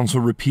Jerusalem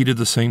Council repeated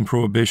the same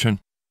prohibition,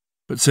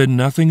 but said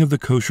nothing of the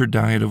kosher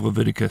diet of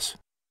Leviticus.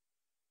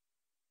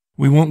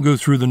 We won't go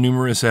through the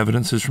numerous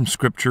evidences from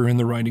Scripture and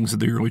the writings of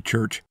the early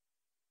church.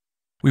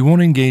 We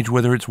won't engage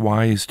whether it's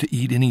wise to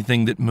eat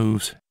anything that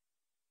moves,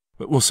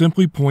 but we'll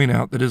simply point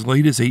out that as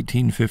late as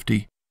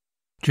 1850,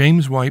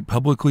 James White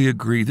publicly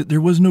agreed that there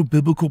was no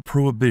biblical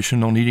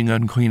prohibition on eating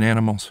unclean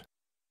animals.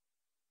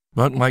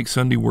 But like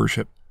Sunday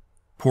worship,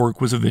 pork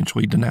was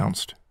eventually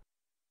denounced.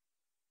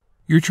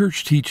 Your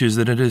church teaches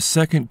that at his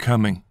second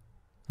coming,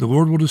 the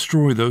Lord will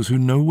destroy those who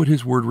know what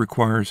his word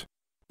requires,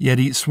 yet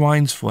eat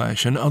swine's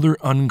flesh and other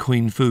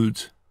unclean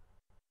foods.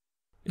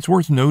 It's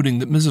worth noting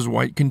that Mrs.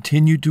 White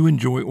continued to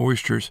enjoy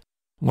oysters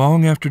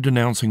long after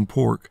denouncing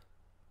pork.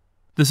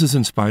 This is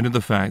in spite of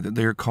the fact that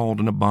they are called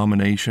an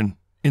abomination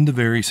in the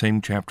very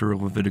same chapter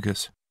of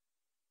Leviticus.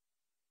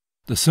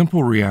 The The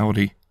simple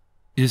reality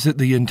is that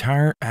the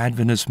entire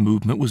Adventist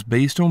movement was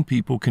based on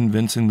people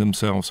convincing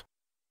themselves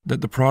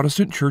that the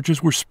Protestant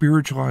churches were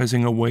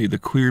spiritualizing away the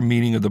clear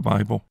meaning of the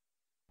Bible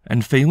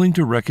and failing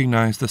to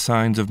recognize the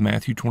signs of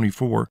Matthew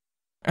 24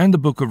 and the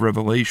book of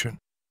Revelation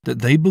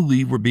that they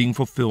believed were being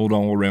fulfilled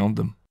all around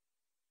them.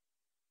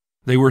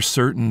 They were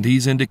certain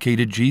these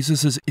indicated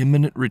Jesus'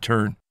 imminent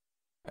return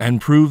and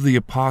proved the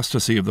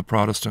apostasy of the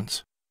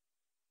Protestants.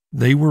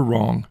 They were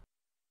wrong.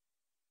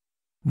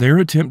 Their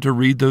attempt to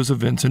read those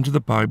events into the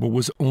Bible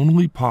was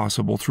only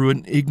possible through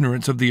an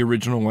ignorance of the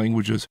original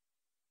languages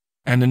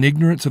and an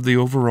ignorance of the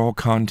overall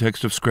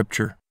context of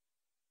Scripture.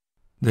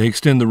 They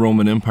extend the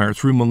Roman Empire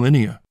through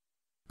millennia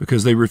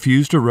because they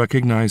refuse to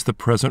recognize the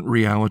present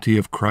reality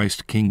of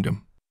Christ's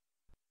kingdom.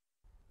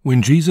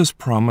 When Jesus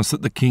promised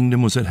that the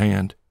kingdom was at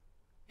hand,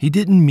 he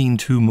didn't mean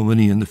 2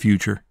 millennia in the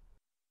future.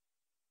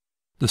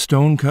 The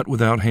stone cut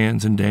without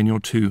hands in Daniel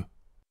 2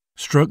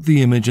 struck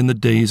the image in the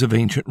days of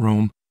ancient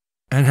Rome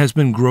and has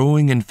been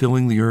growing and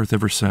filling the earth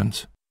ever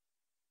since.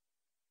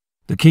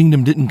 The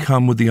kingdom didn't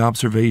come with the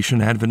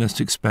observation Adventists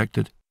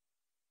expected.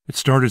 It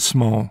started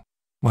small,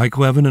 like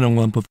leaven in a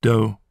lump of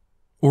dough,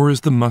 or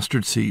as the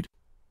mustard seed.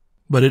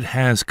 But it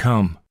has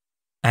come,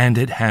 and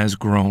it has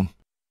grown.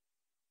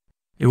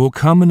 It will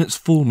come in its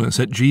fullness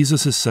at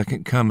Jesus'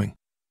 second coming.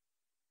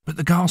 But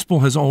the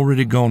gospel has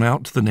already gone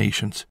out to the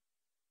nations,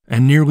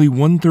 and nearly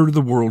 1/3 of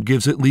the world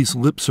gives at least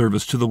lip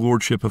service to the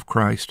lordship of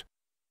Christ.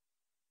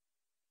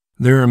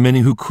 There are many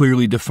who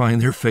clearly define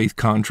their faith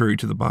contrary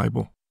to the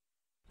Bible,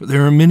 but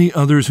there are many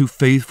others who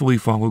faithfully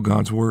follow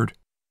God's word.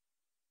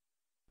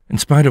 In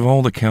spite of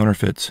all the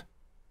counterfeits,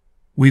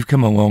 we've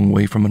come a long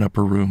way from an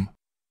upper room.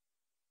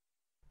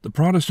 The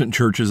Protestant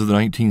churches of the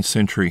 19th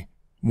century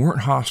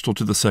weren't hostile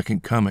to the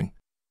second coming,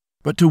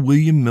 but to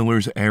William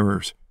Miller's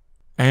errors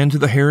and to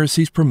the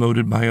heresies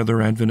promoted by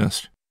other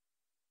Adventists.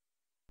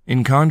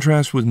 In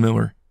contrast with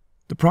Miller,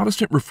 the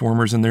Protestant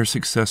reformers and their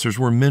successors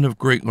were men of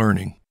great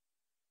learning.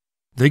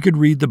 They could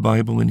read the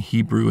Bible in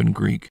Hebrew and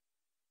Greek.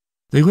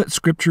 They let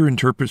Scripture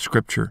interpret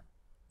Scripture,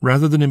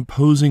 rather than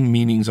imposing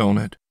meanings on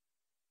it.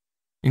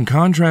 In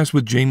contrast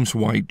with James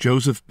White,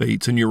 Joseph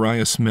Bates, and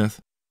Uriah Smith,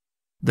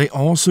 they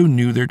also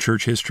knew their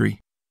church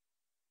history.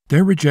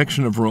 Their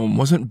rejection of Rome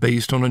wasn't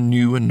based on a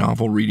new and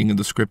novel reading of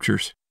the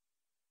Scriptures.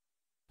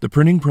 The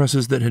printing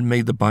presses that had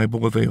made the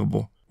Bible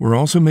available were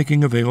also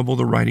making available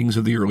the writings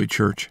of the early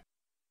church.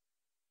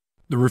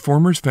 The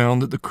Reformers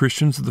found that the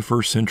Christians of the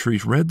first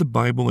centuries read the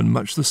Bible in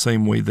much the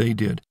same way they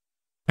did,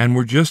 and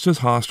were just as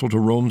hostile to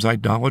Rome's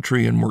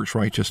idolatry and works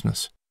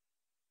righteousness.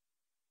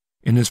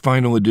 In his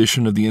final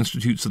edition of the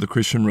Institutes of the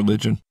Christian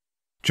Religion,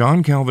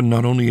 John Calvin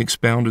not only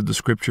expounded the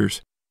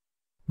Scriptures,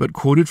 but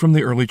quoted from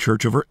the early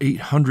church over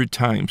 800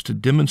 times to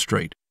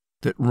demonstrate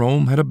that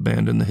Rome had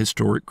abandoned the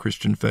historic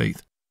Christian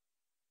faith.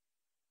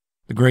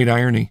 The great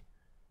irony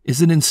is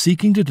that in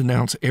seeking to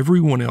denounce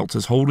everyone else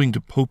as holding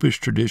to popish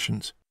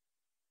traditions,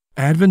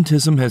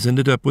 Adventism has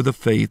ended up with a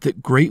faith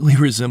that greatly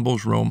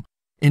resembles Rome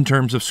in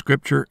terms of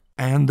Scripture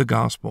and the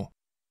Gospel.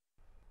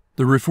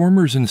 The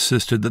Reformers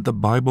insisted that the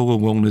Bible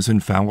alone is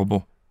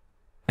infallible,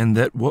 and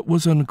that what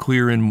was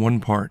unclear in one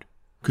part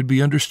could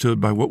be understood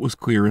by what was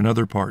clear in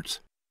other parts.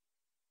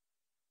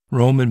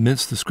 Rome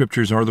admits the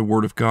Scriptures are the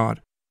Word of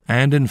God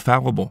and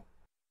infallible,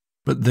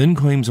 but then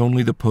claims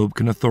only the Pope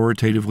can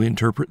authoritatively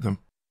interpret them.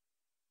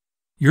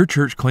 Your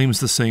church claims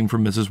the same for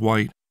Mrs.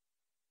 White.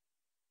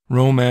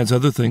 Rome adds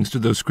other things to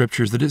those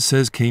Scriptures that it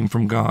says came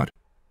from God.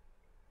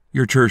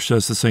 Your church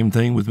does the same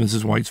thing with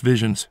Mrs. White's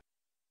visions.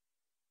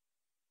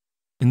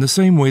 In the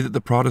same way that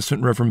the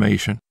Protestant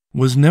Reformation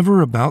was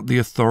never about the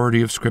authority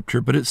of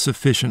Scripture but its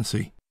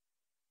sufficiency,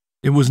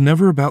 it was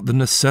never about the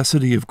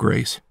necessity of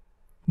grace,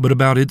 but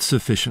about its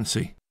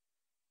sufficiency.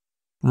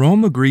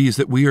 Rome agrees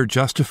that we are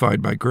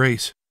justified by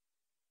grace,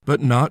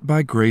 but not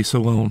by grace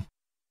alone.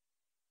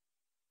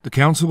 The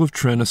Council of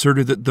Trent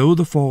asserted that though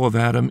the fall of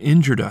Adam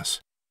injured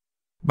us,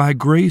 by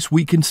grace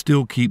we can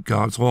still keep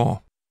God's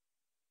law.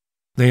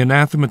 They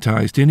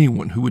anathematized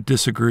anyone who would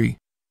disagree.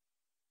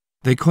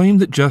 They claimed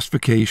that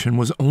justification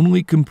was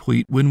only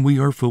complete when we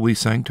are fully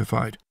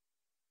sanctified.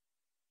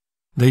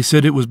 They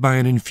said it was by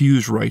an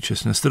infused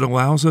righteousness that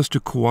allows us to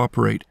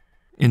cooperate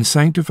in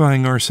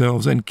sanctifying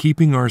ourselves and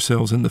keeping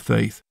ourselves in the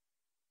faith.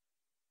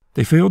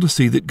 They failed to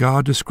see that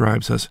God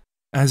describes us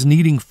as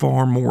needing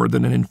far more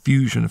than an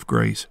infusion of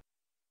grace.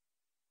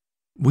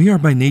 We are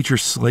by nature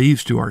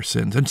slaves to our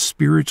sins and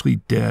spiritually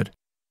dead.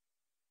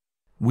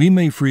 We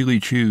may freely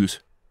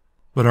choose,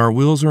 but our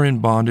wills are in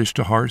bondage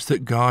to hearts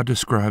that God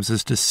describes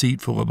as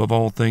deceitful above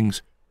all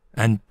things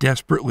and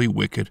desperately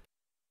wicked.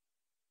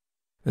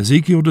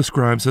 Ezekiel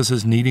describes us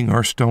as needing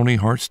our stony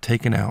hearts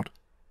taken out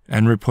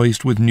and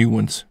replaced with new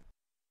ones.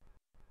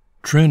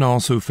 Trent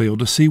also failed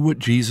to see what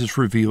Jesus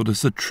revealed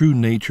as the true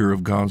nature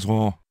of God's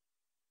law.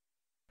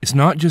 It's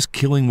not just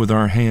killing with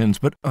our hands,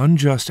 but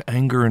unjust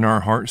anger in our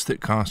hearts that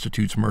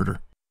constitutes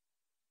murder.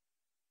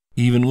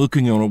 Even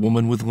looking on a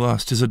woman with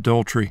lust is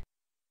adultery.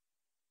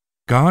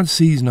 God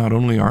sees not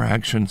only our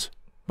actions,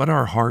 but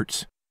our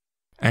hearts,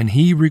 and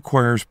He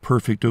requires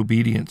perfect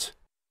obedience.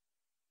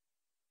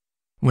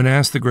 When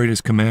asked the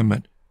greatest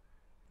commandment,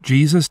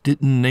 Jesus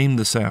didn't name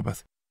the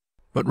Sabbath,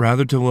 but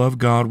rather to love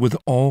God with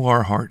all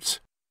our hearts,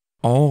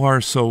 all our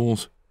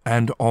souls,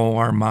 and all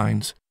our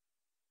minds,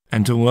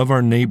 and to love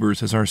our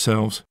neighbors as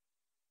ourselves.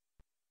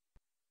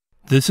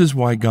 This is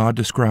why God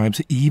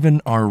describes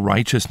even our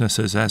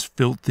righteousnesses as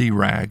filthy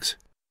rags.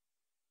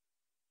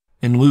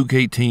 In Luke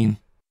 18,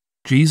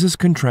 Jesus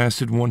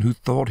contrasted one who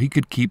thought he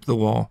could keep the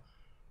law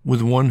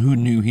with one who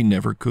knew he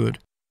never could.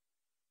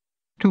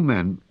 2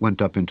 men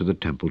went up into the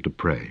temple to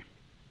pray,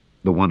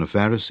 the one a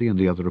Pharisee and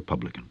the other a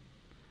publican.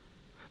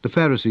 The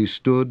Pharisee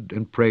stood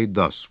and prayed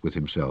thus with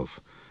himself,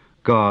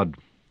 God,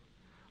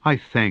 I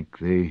thank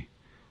thee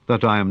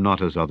that I am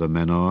not as other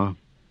men are,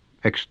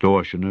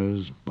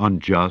 extortioners,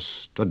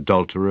 unjust,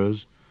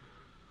 adulterers,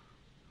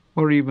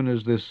 or even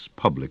as this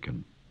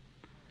publican.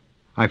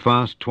 I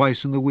fast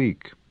twice in the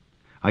week.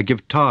 I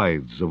give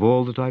tithes of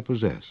all that I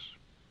possess.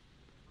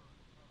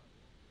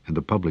 And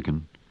the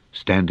publican,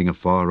 standing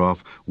afar off,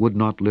 would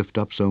not lift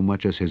up so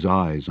much as his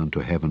eyes unto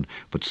heaven,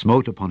 but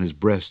smote upon his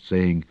breast,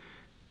 saying,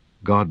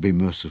 God be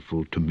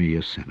merciful to me,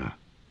 a sinner.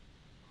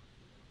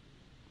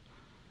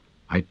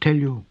 I tell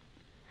you,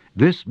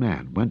 this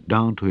man went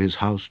down to his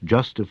house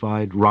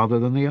justified rather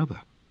than the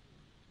other.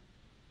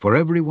 For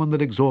every one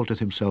that exalteth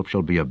himself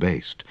shall be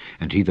abased,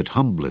 and he that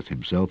humbleth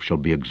himself shall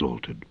be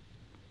exalted.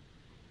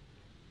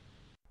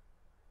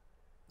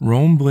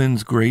 Rome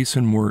blends grace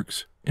and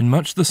works in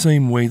much the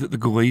same way that the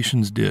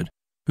Galatians did,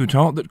 who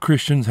taught that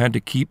Christians had to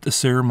keep the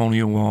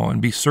ceremonial law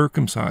and be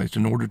circumcised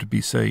in order to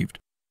be saved.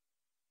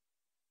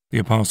 The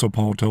Apostle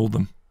Paul told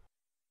them,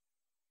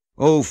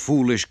 O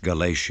foolish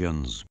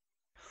Galatians,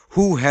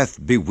 who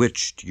hath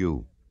bewitched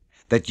you,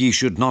 that ye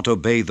should not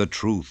obey the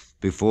truth,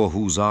 before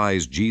whose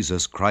eyes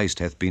Jesus Christ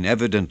hath been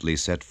evidently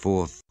set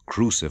forth,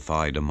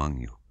 crucified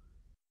among you?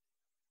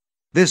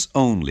 This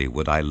only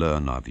would I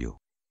learn of you.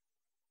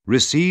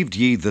 Received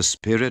ye the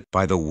Spirit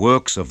by the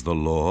works of the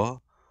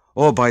law,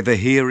 or by the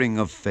hearing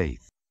of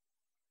faith?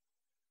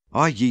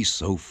 Are ye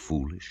so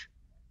foolish?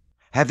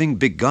 Having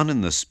begun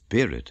in the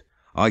Spirit,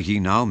 are ye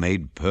now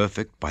made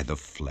perfect by the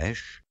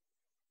flesh?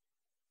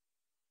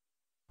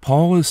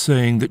 Paul is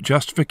saying that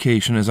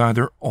justification is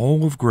either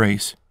all of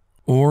grace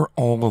or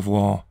all of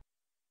law.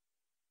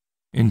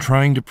 In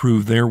trying to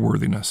prove their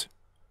worthiness,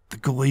 the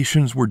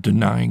Galatians were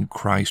denying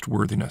Christ's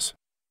worthiness.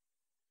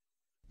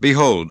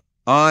 Behold,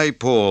 I,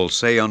 Paul,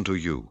 say unto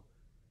you,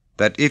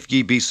 that if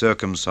ye be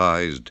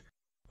circumcised,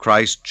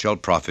 Christ shall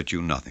profit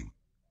you nothing.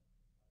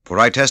 For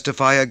I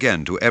testify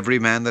again to every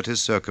man that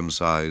is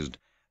circumcised,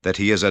 that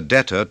he is a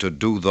debtor to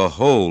do the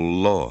whole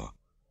law.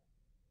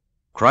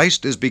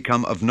 Christ is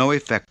become of no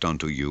effect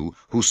unto you,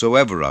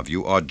 whosoever of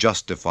you are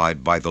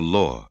justified by the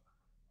law.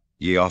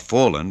 Ye are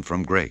fallen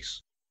from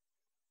grace.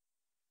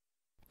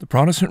 The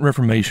Protestant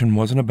Reformation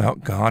wasn't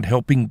about God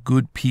helping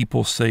good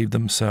people save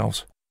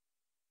themselves.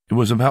 It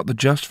was about the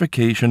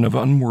justification of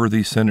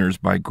unworthy sinners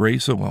by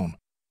grace alone,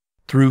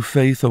 through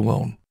faith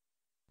alone,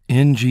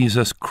 in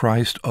Jesus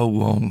Christ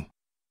alone.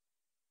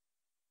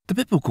 The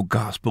biblical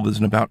gospel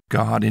isn't about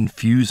God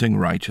infusing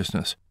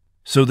righteousness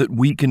so that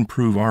we can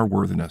prove our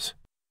worthiness,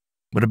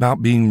 but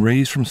about being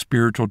raised from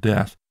spiritual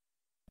death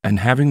and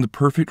having the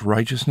perfect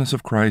righteousness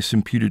of Christ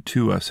imputed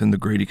to us in the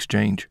great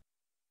exchange.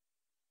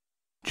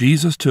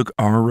 Jesus took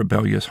our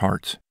rebellious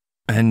hearts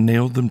and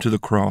nailed them to the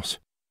cross.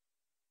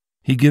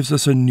 He gives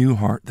us a new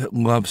heart that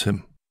loves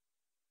Him.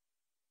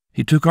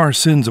 He took our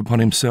sins upon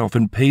Himself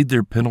and paid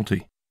their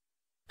penalty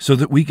so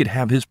that we could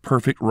have His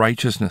perfect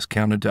righteousness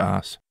counted to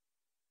us.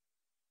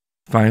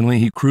 Finally,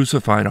 He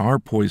crucified our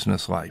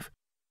poisonous life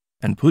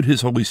and put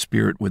His Holy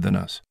Spirit within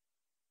us.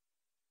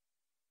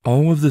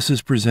 All of this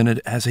is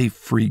presented as a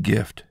free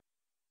gift.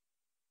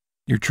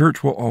 Your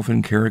church will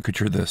often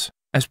caricature this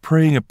as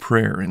praying a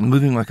prayer and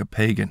living like a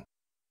pagan.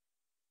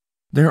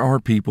 There are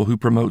people who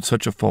promote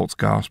such a false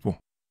gospel,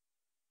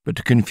 but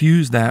to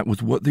confuse that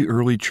with what the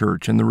early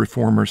church and the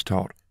Reformers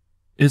taught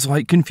is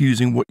like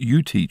confusing what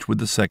you teach with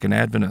the Second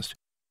Adventists,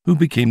 who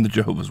became the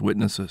Jehovah's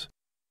Witnesses.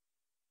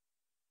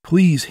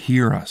 Please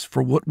hear us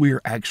for what we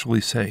are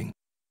actually saying,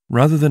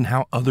 rather than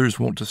how others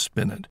want to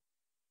spin it.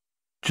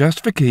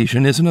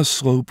 Justification isn't a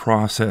slow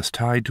process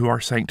tied to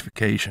our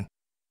sanctification.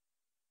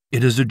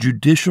 It is a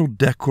judicial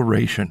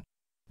declaration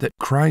that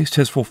Christ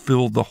has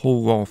fulfilled the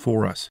whole law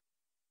for us.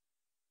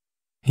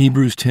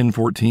 Hebrews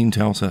 10:14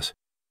 tells us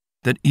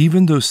that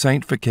even though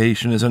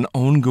sanctification is an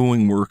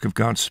ongoing work of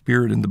God's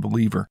Spirit in the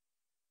believer,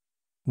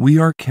 we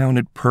are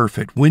counted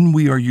perfect when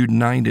we are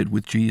united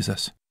with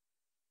Jesus.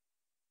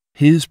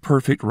 His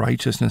perfect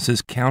righteousness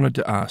is counted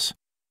to us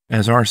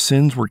as our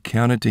sins were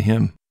counted to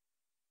Him.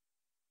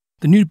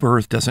 The new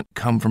birth doesn't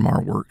come from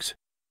our works,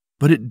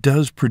 but it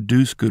does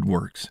produce good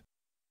works.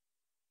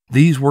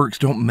 These works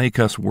don't make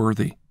us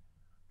worthy,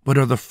 but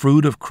are the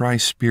fruit of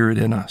Christ's Spirit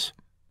in us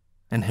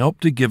and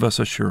help to give us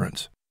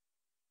assurance.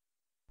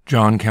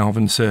 John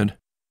Calvin said,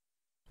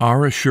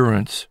 "Our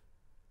assurance,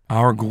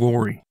 our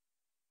glory,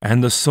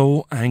 and the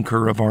sole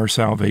anchor of our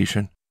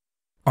salvation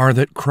are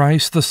that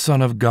Christ the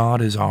Son of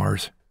God is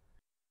ours,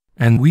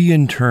 and we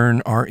in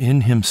turn are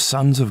in Him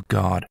sons of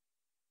God,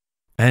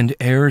 and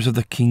heirs of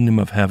the kingdom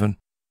of heaven,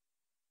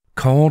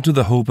 called to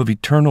the hope of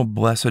eternal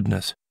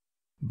blessedness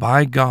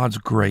by God's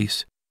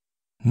grace,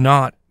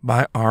 not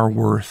by our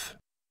worth.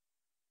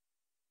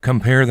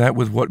 Compare that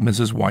with what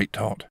Mrs. White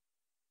taught.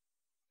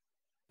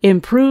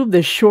 Improve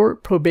the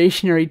short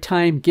probationary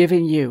time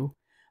given you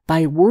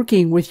by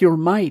working with your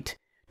might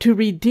to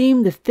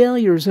redeem the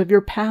failures of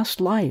your past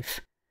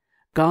life.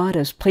 God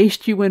has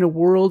placed you in a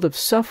world of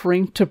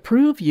suffering to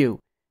prove you,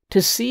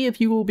 to see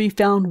if you will be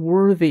found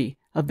worthy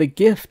of the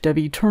gift of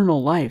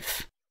eternal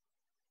life.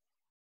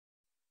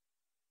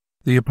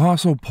 The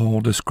Apostle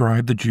Paul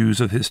described the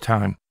Jews of his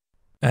time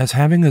as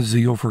having a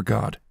zeal for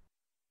God,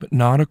 but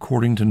not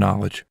according to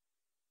knowledge.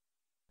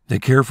 They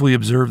carefully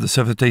observed the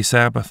seventh-day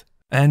Sabbath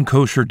and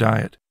kosher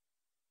diet.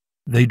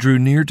 They drew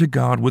near to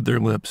God with their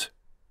lips,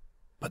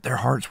 but their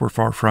hearts were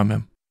far from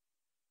Him.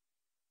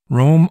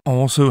 Rome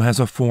also has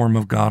a form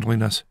of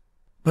godliness,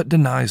 but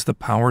denies the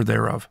power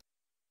thereof.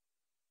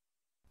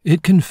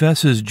 It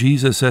confesses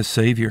Jesus as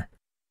Savior,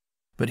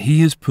 but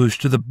He is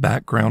pushed to the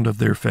background of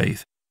their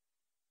faith.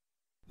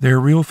 Their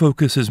real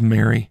focus is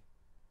Mary,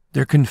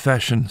 their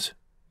confessions,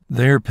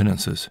 their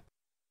penances,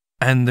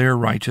 and their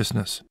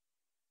righteousness.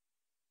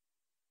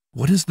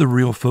 What is the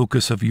real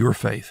focus of your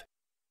faith?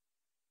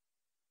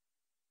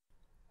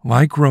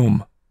 Like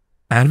Rome,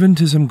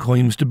 Adventism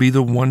claims to be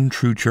the one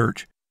true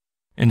church,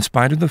 in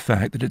spite of the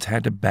fact that it's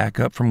had to back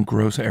up from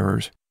gross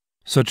errors,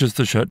 such as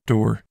the shut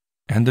door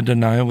and the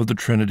denial of the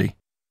Trinity.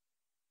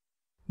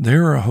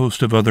 There are a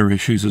host of other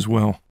issues as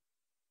well.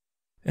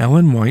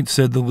 Ellen White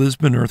said the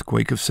Lisbon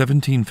earthquake of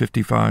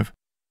 1755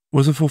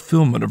 was a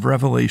fulfillment of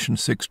Revelation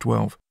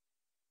 6:12.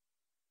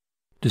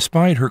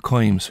 Despite her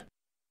claims,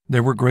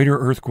 there were greater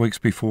earthquakes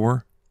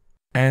before,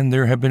 and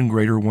there have been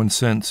greater ones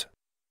since.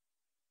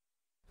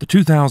 The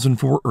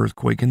 2004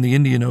 earthquake in the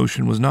Indian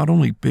Ocean was not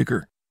only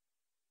bigger,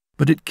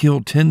 but it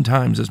killed 10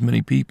 times as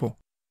many people.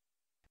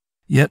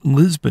 Yet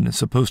Lisbon is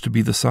supposed to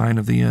be the sign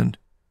of the end,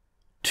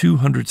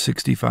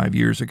 265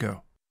 years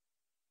ago.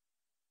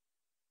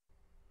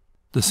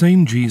 The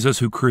same Jesus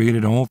who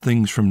created all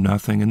things from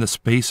nothing in the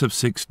space of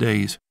 6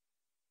 days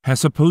has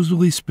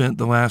supposedly spent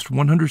the last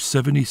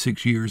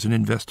 176 years in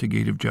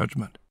investigative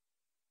judgment.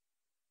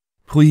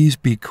 Please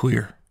be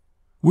clear.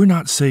 We're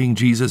not saying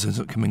Jesus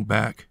isn't coming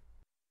back.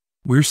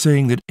 We're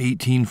saying that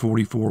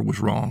 1844 was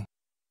wrong.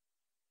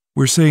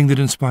 We're saying that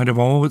in spite of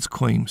all its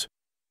claims,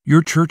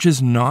 your church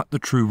is not the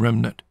true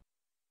remnant.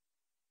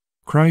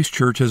 Christ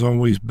Church has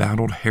always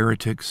battled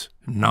heretics,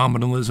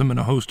 nominalism, and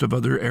a host of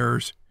other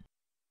errors,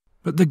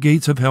 but the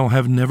gates of hell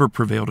have never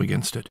prevailed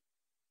against it.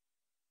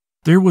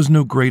 There was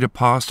no great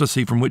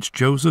apostasy from which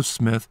Joseph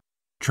Smith,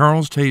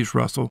 Charles Taze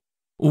Russell,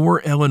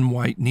 or Ellen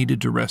White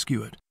needed to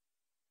rescue it.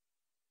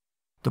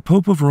 The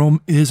Pope of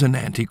Rome is an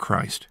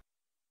antichrist,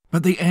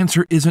 but the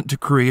answer isn't to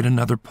create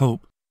another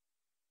pope.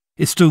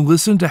 It's to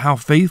listen to how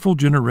faithful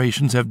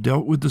generations have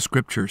dealt with the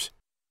Scriptures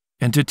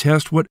and to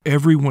test what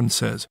everyone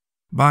says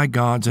by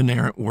God's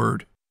inerrant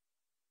word.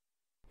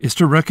 It's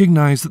to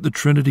recognize that the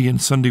Trinity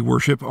and Sunday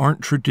worship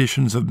aren't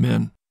traditions of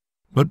men,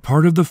 but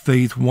part of the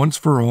faith once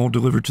for all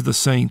delivered to the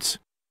saints.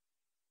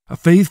 A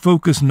faith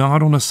focused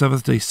not on a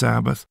seventh-day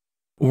Sabbath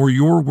or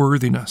your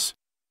worthiness,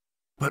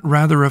 but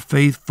rather a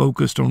faith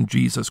focused on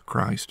Jesus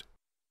Christ.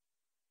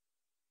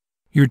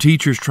 Your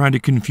teachers try to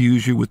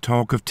confuse you with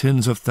talk of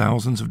tens of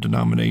thousands of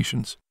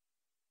denominations.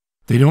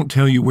 They don't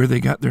tell you where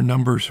they got their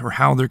numbers or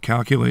how they're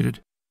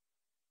calculated.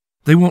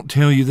 They won't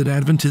tell you that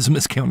Adventism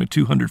is counted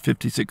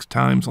 256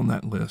 times on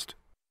that list.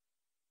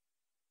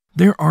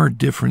 There are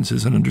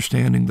differences in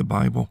understanding the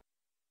Bible,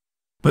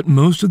 but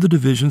most of the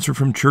divisions are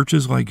from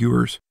churches like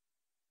yours,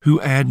 who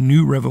add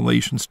new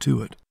revelations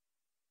to it.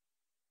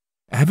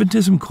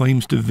 Adventism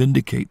claims to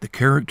vindicate the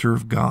character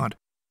of God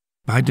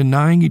by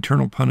denying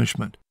eternal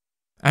punishment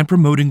and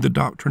promoting the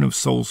doctrine of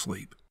soul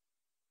sleep.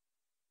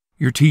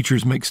 Your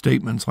teachers make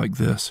statements like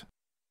this.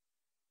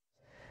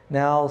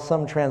 Now,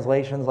 some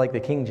translations, like the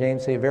King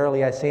James, say,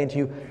 "Verily I say unto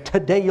you,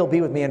 today you'll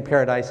be with me in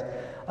paradise."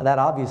 That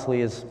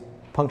obviously is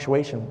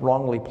punctuation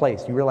wrongly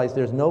placed. You realize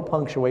there's no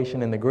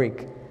punctuation in the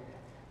Greek.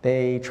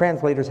 The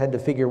translators had to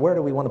figure, where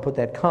do we want to put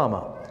that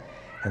comma?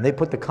 And they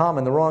put the comma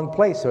in the wrong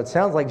place. So it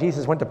sounds like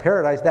Jesus went to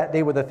paradise that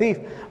day with a thief.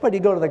 But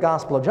you go to the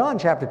Gospel of John,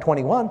 chapter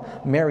 21,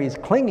 Mary's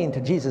clinging to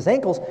Jesus'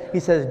 ankles.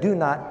 He says, "Do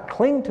not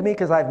cling to me,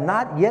 because I've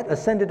not yet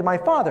ascended to my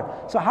Father."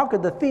 So how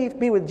could the thief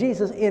be with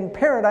Jesus in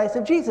paradise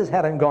if Jesus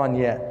hadn't gone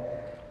yet?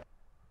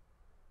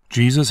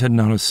 Jesus had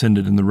not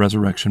ascended in the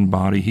resurrection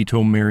body He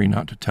told Mary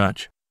not to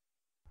touch.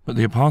 But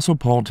the Apostle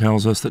Paul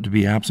tells us that to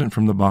be absent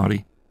from the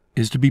body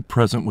is to be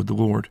present with the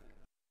Lord.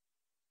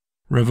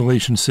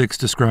 Revelation 6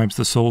 describes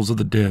the souls of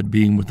the dead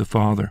being with the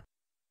Father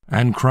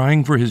and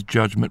crying for His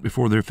judgment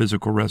before their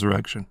physical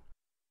resurrection.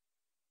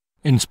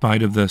 In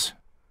spite of this,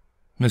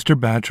 Mr.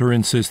 Batchelor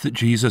insists that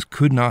Jesus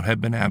could not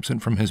have been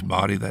absent from His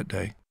body that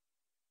day.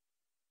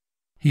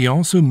 He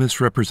also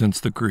misrepresents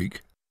the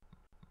Greek.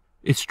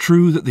 It's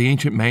true that the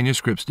ancient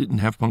manuscripts didn't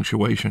have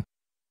punctuation.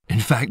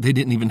 In fact, they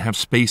didn't even have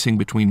spacing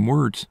between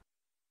words.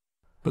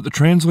 But the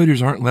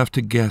translators aren't left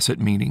to guess at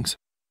meanings.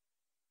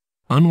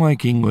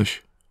 Unlike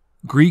English,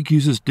 Greek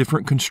uses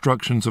different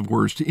constructions of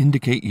words to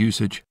indicate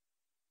usage.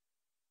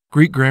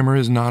 Greek grammar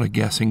is not a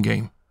guessing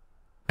game,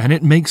 and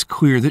it makes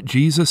clear that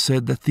Jesus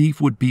said the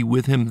thief would be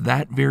with him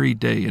that very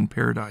day in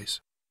paradise.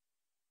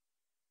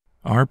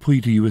 Our plea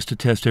to you is to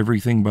test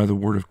everything by the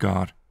Word of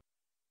God.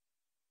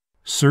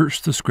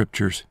 Search the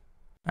Scriptures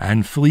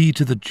and flee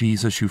to the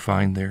Jesus you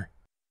find there.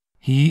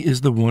 He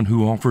is the one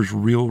who offers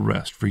real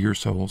rest for your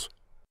souls.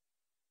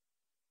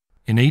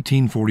 In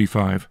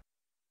 1845,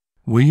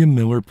 William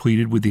Miller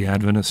pleaded with the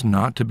Adventists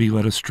not to be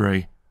led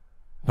astray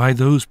by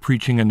those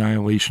preaching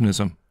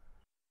annihilationism,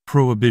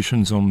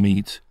 prohibitions on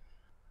meats,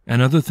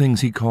 and other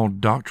things he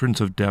called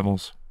doctrines of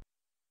devils.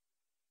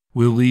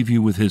 We'll leave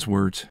you with his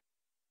words.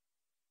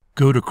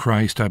 Go to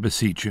Christ, I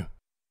beseech you.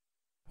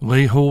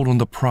 Lay hold on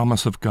the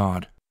promise of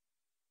God.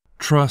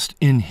 Trust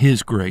in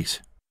His grace,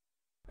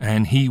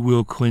 and He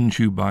will cleanse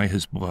you by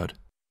His blood.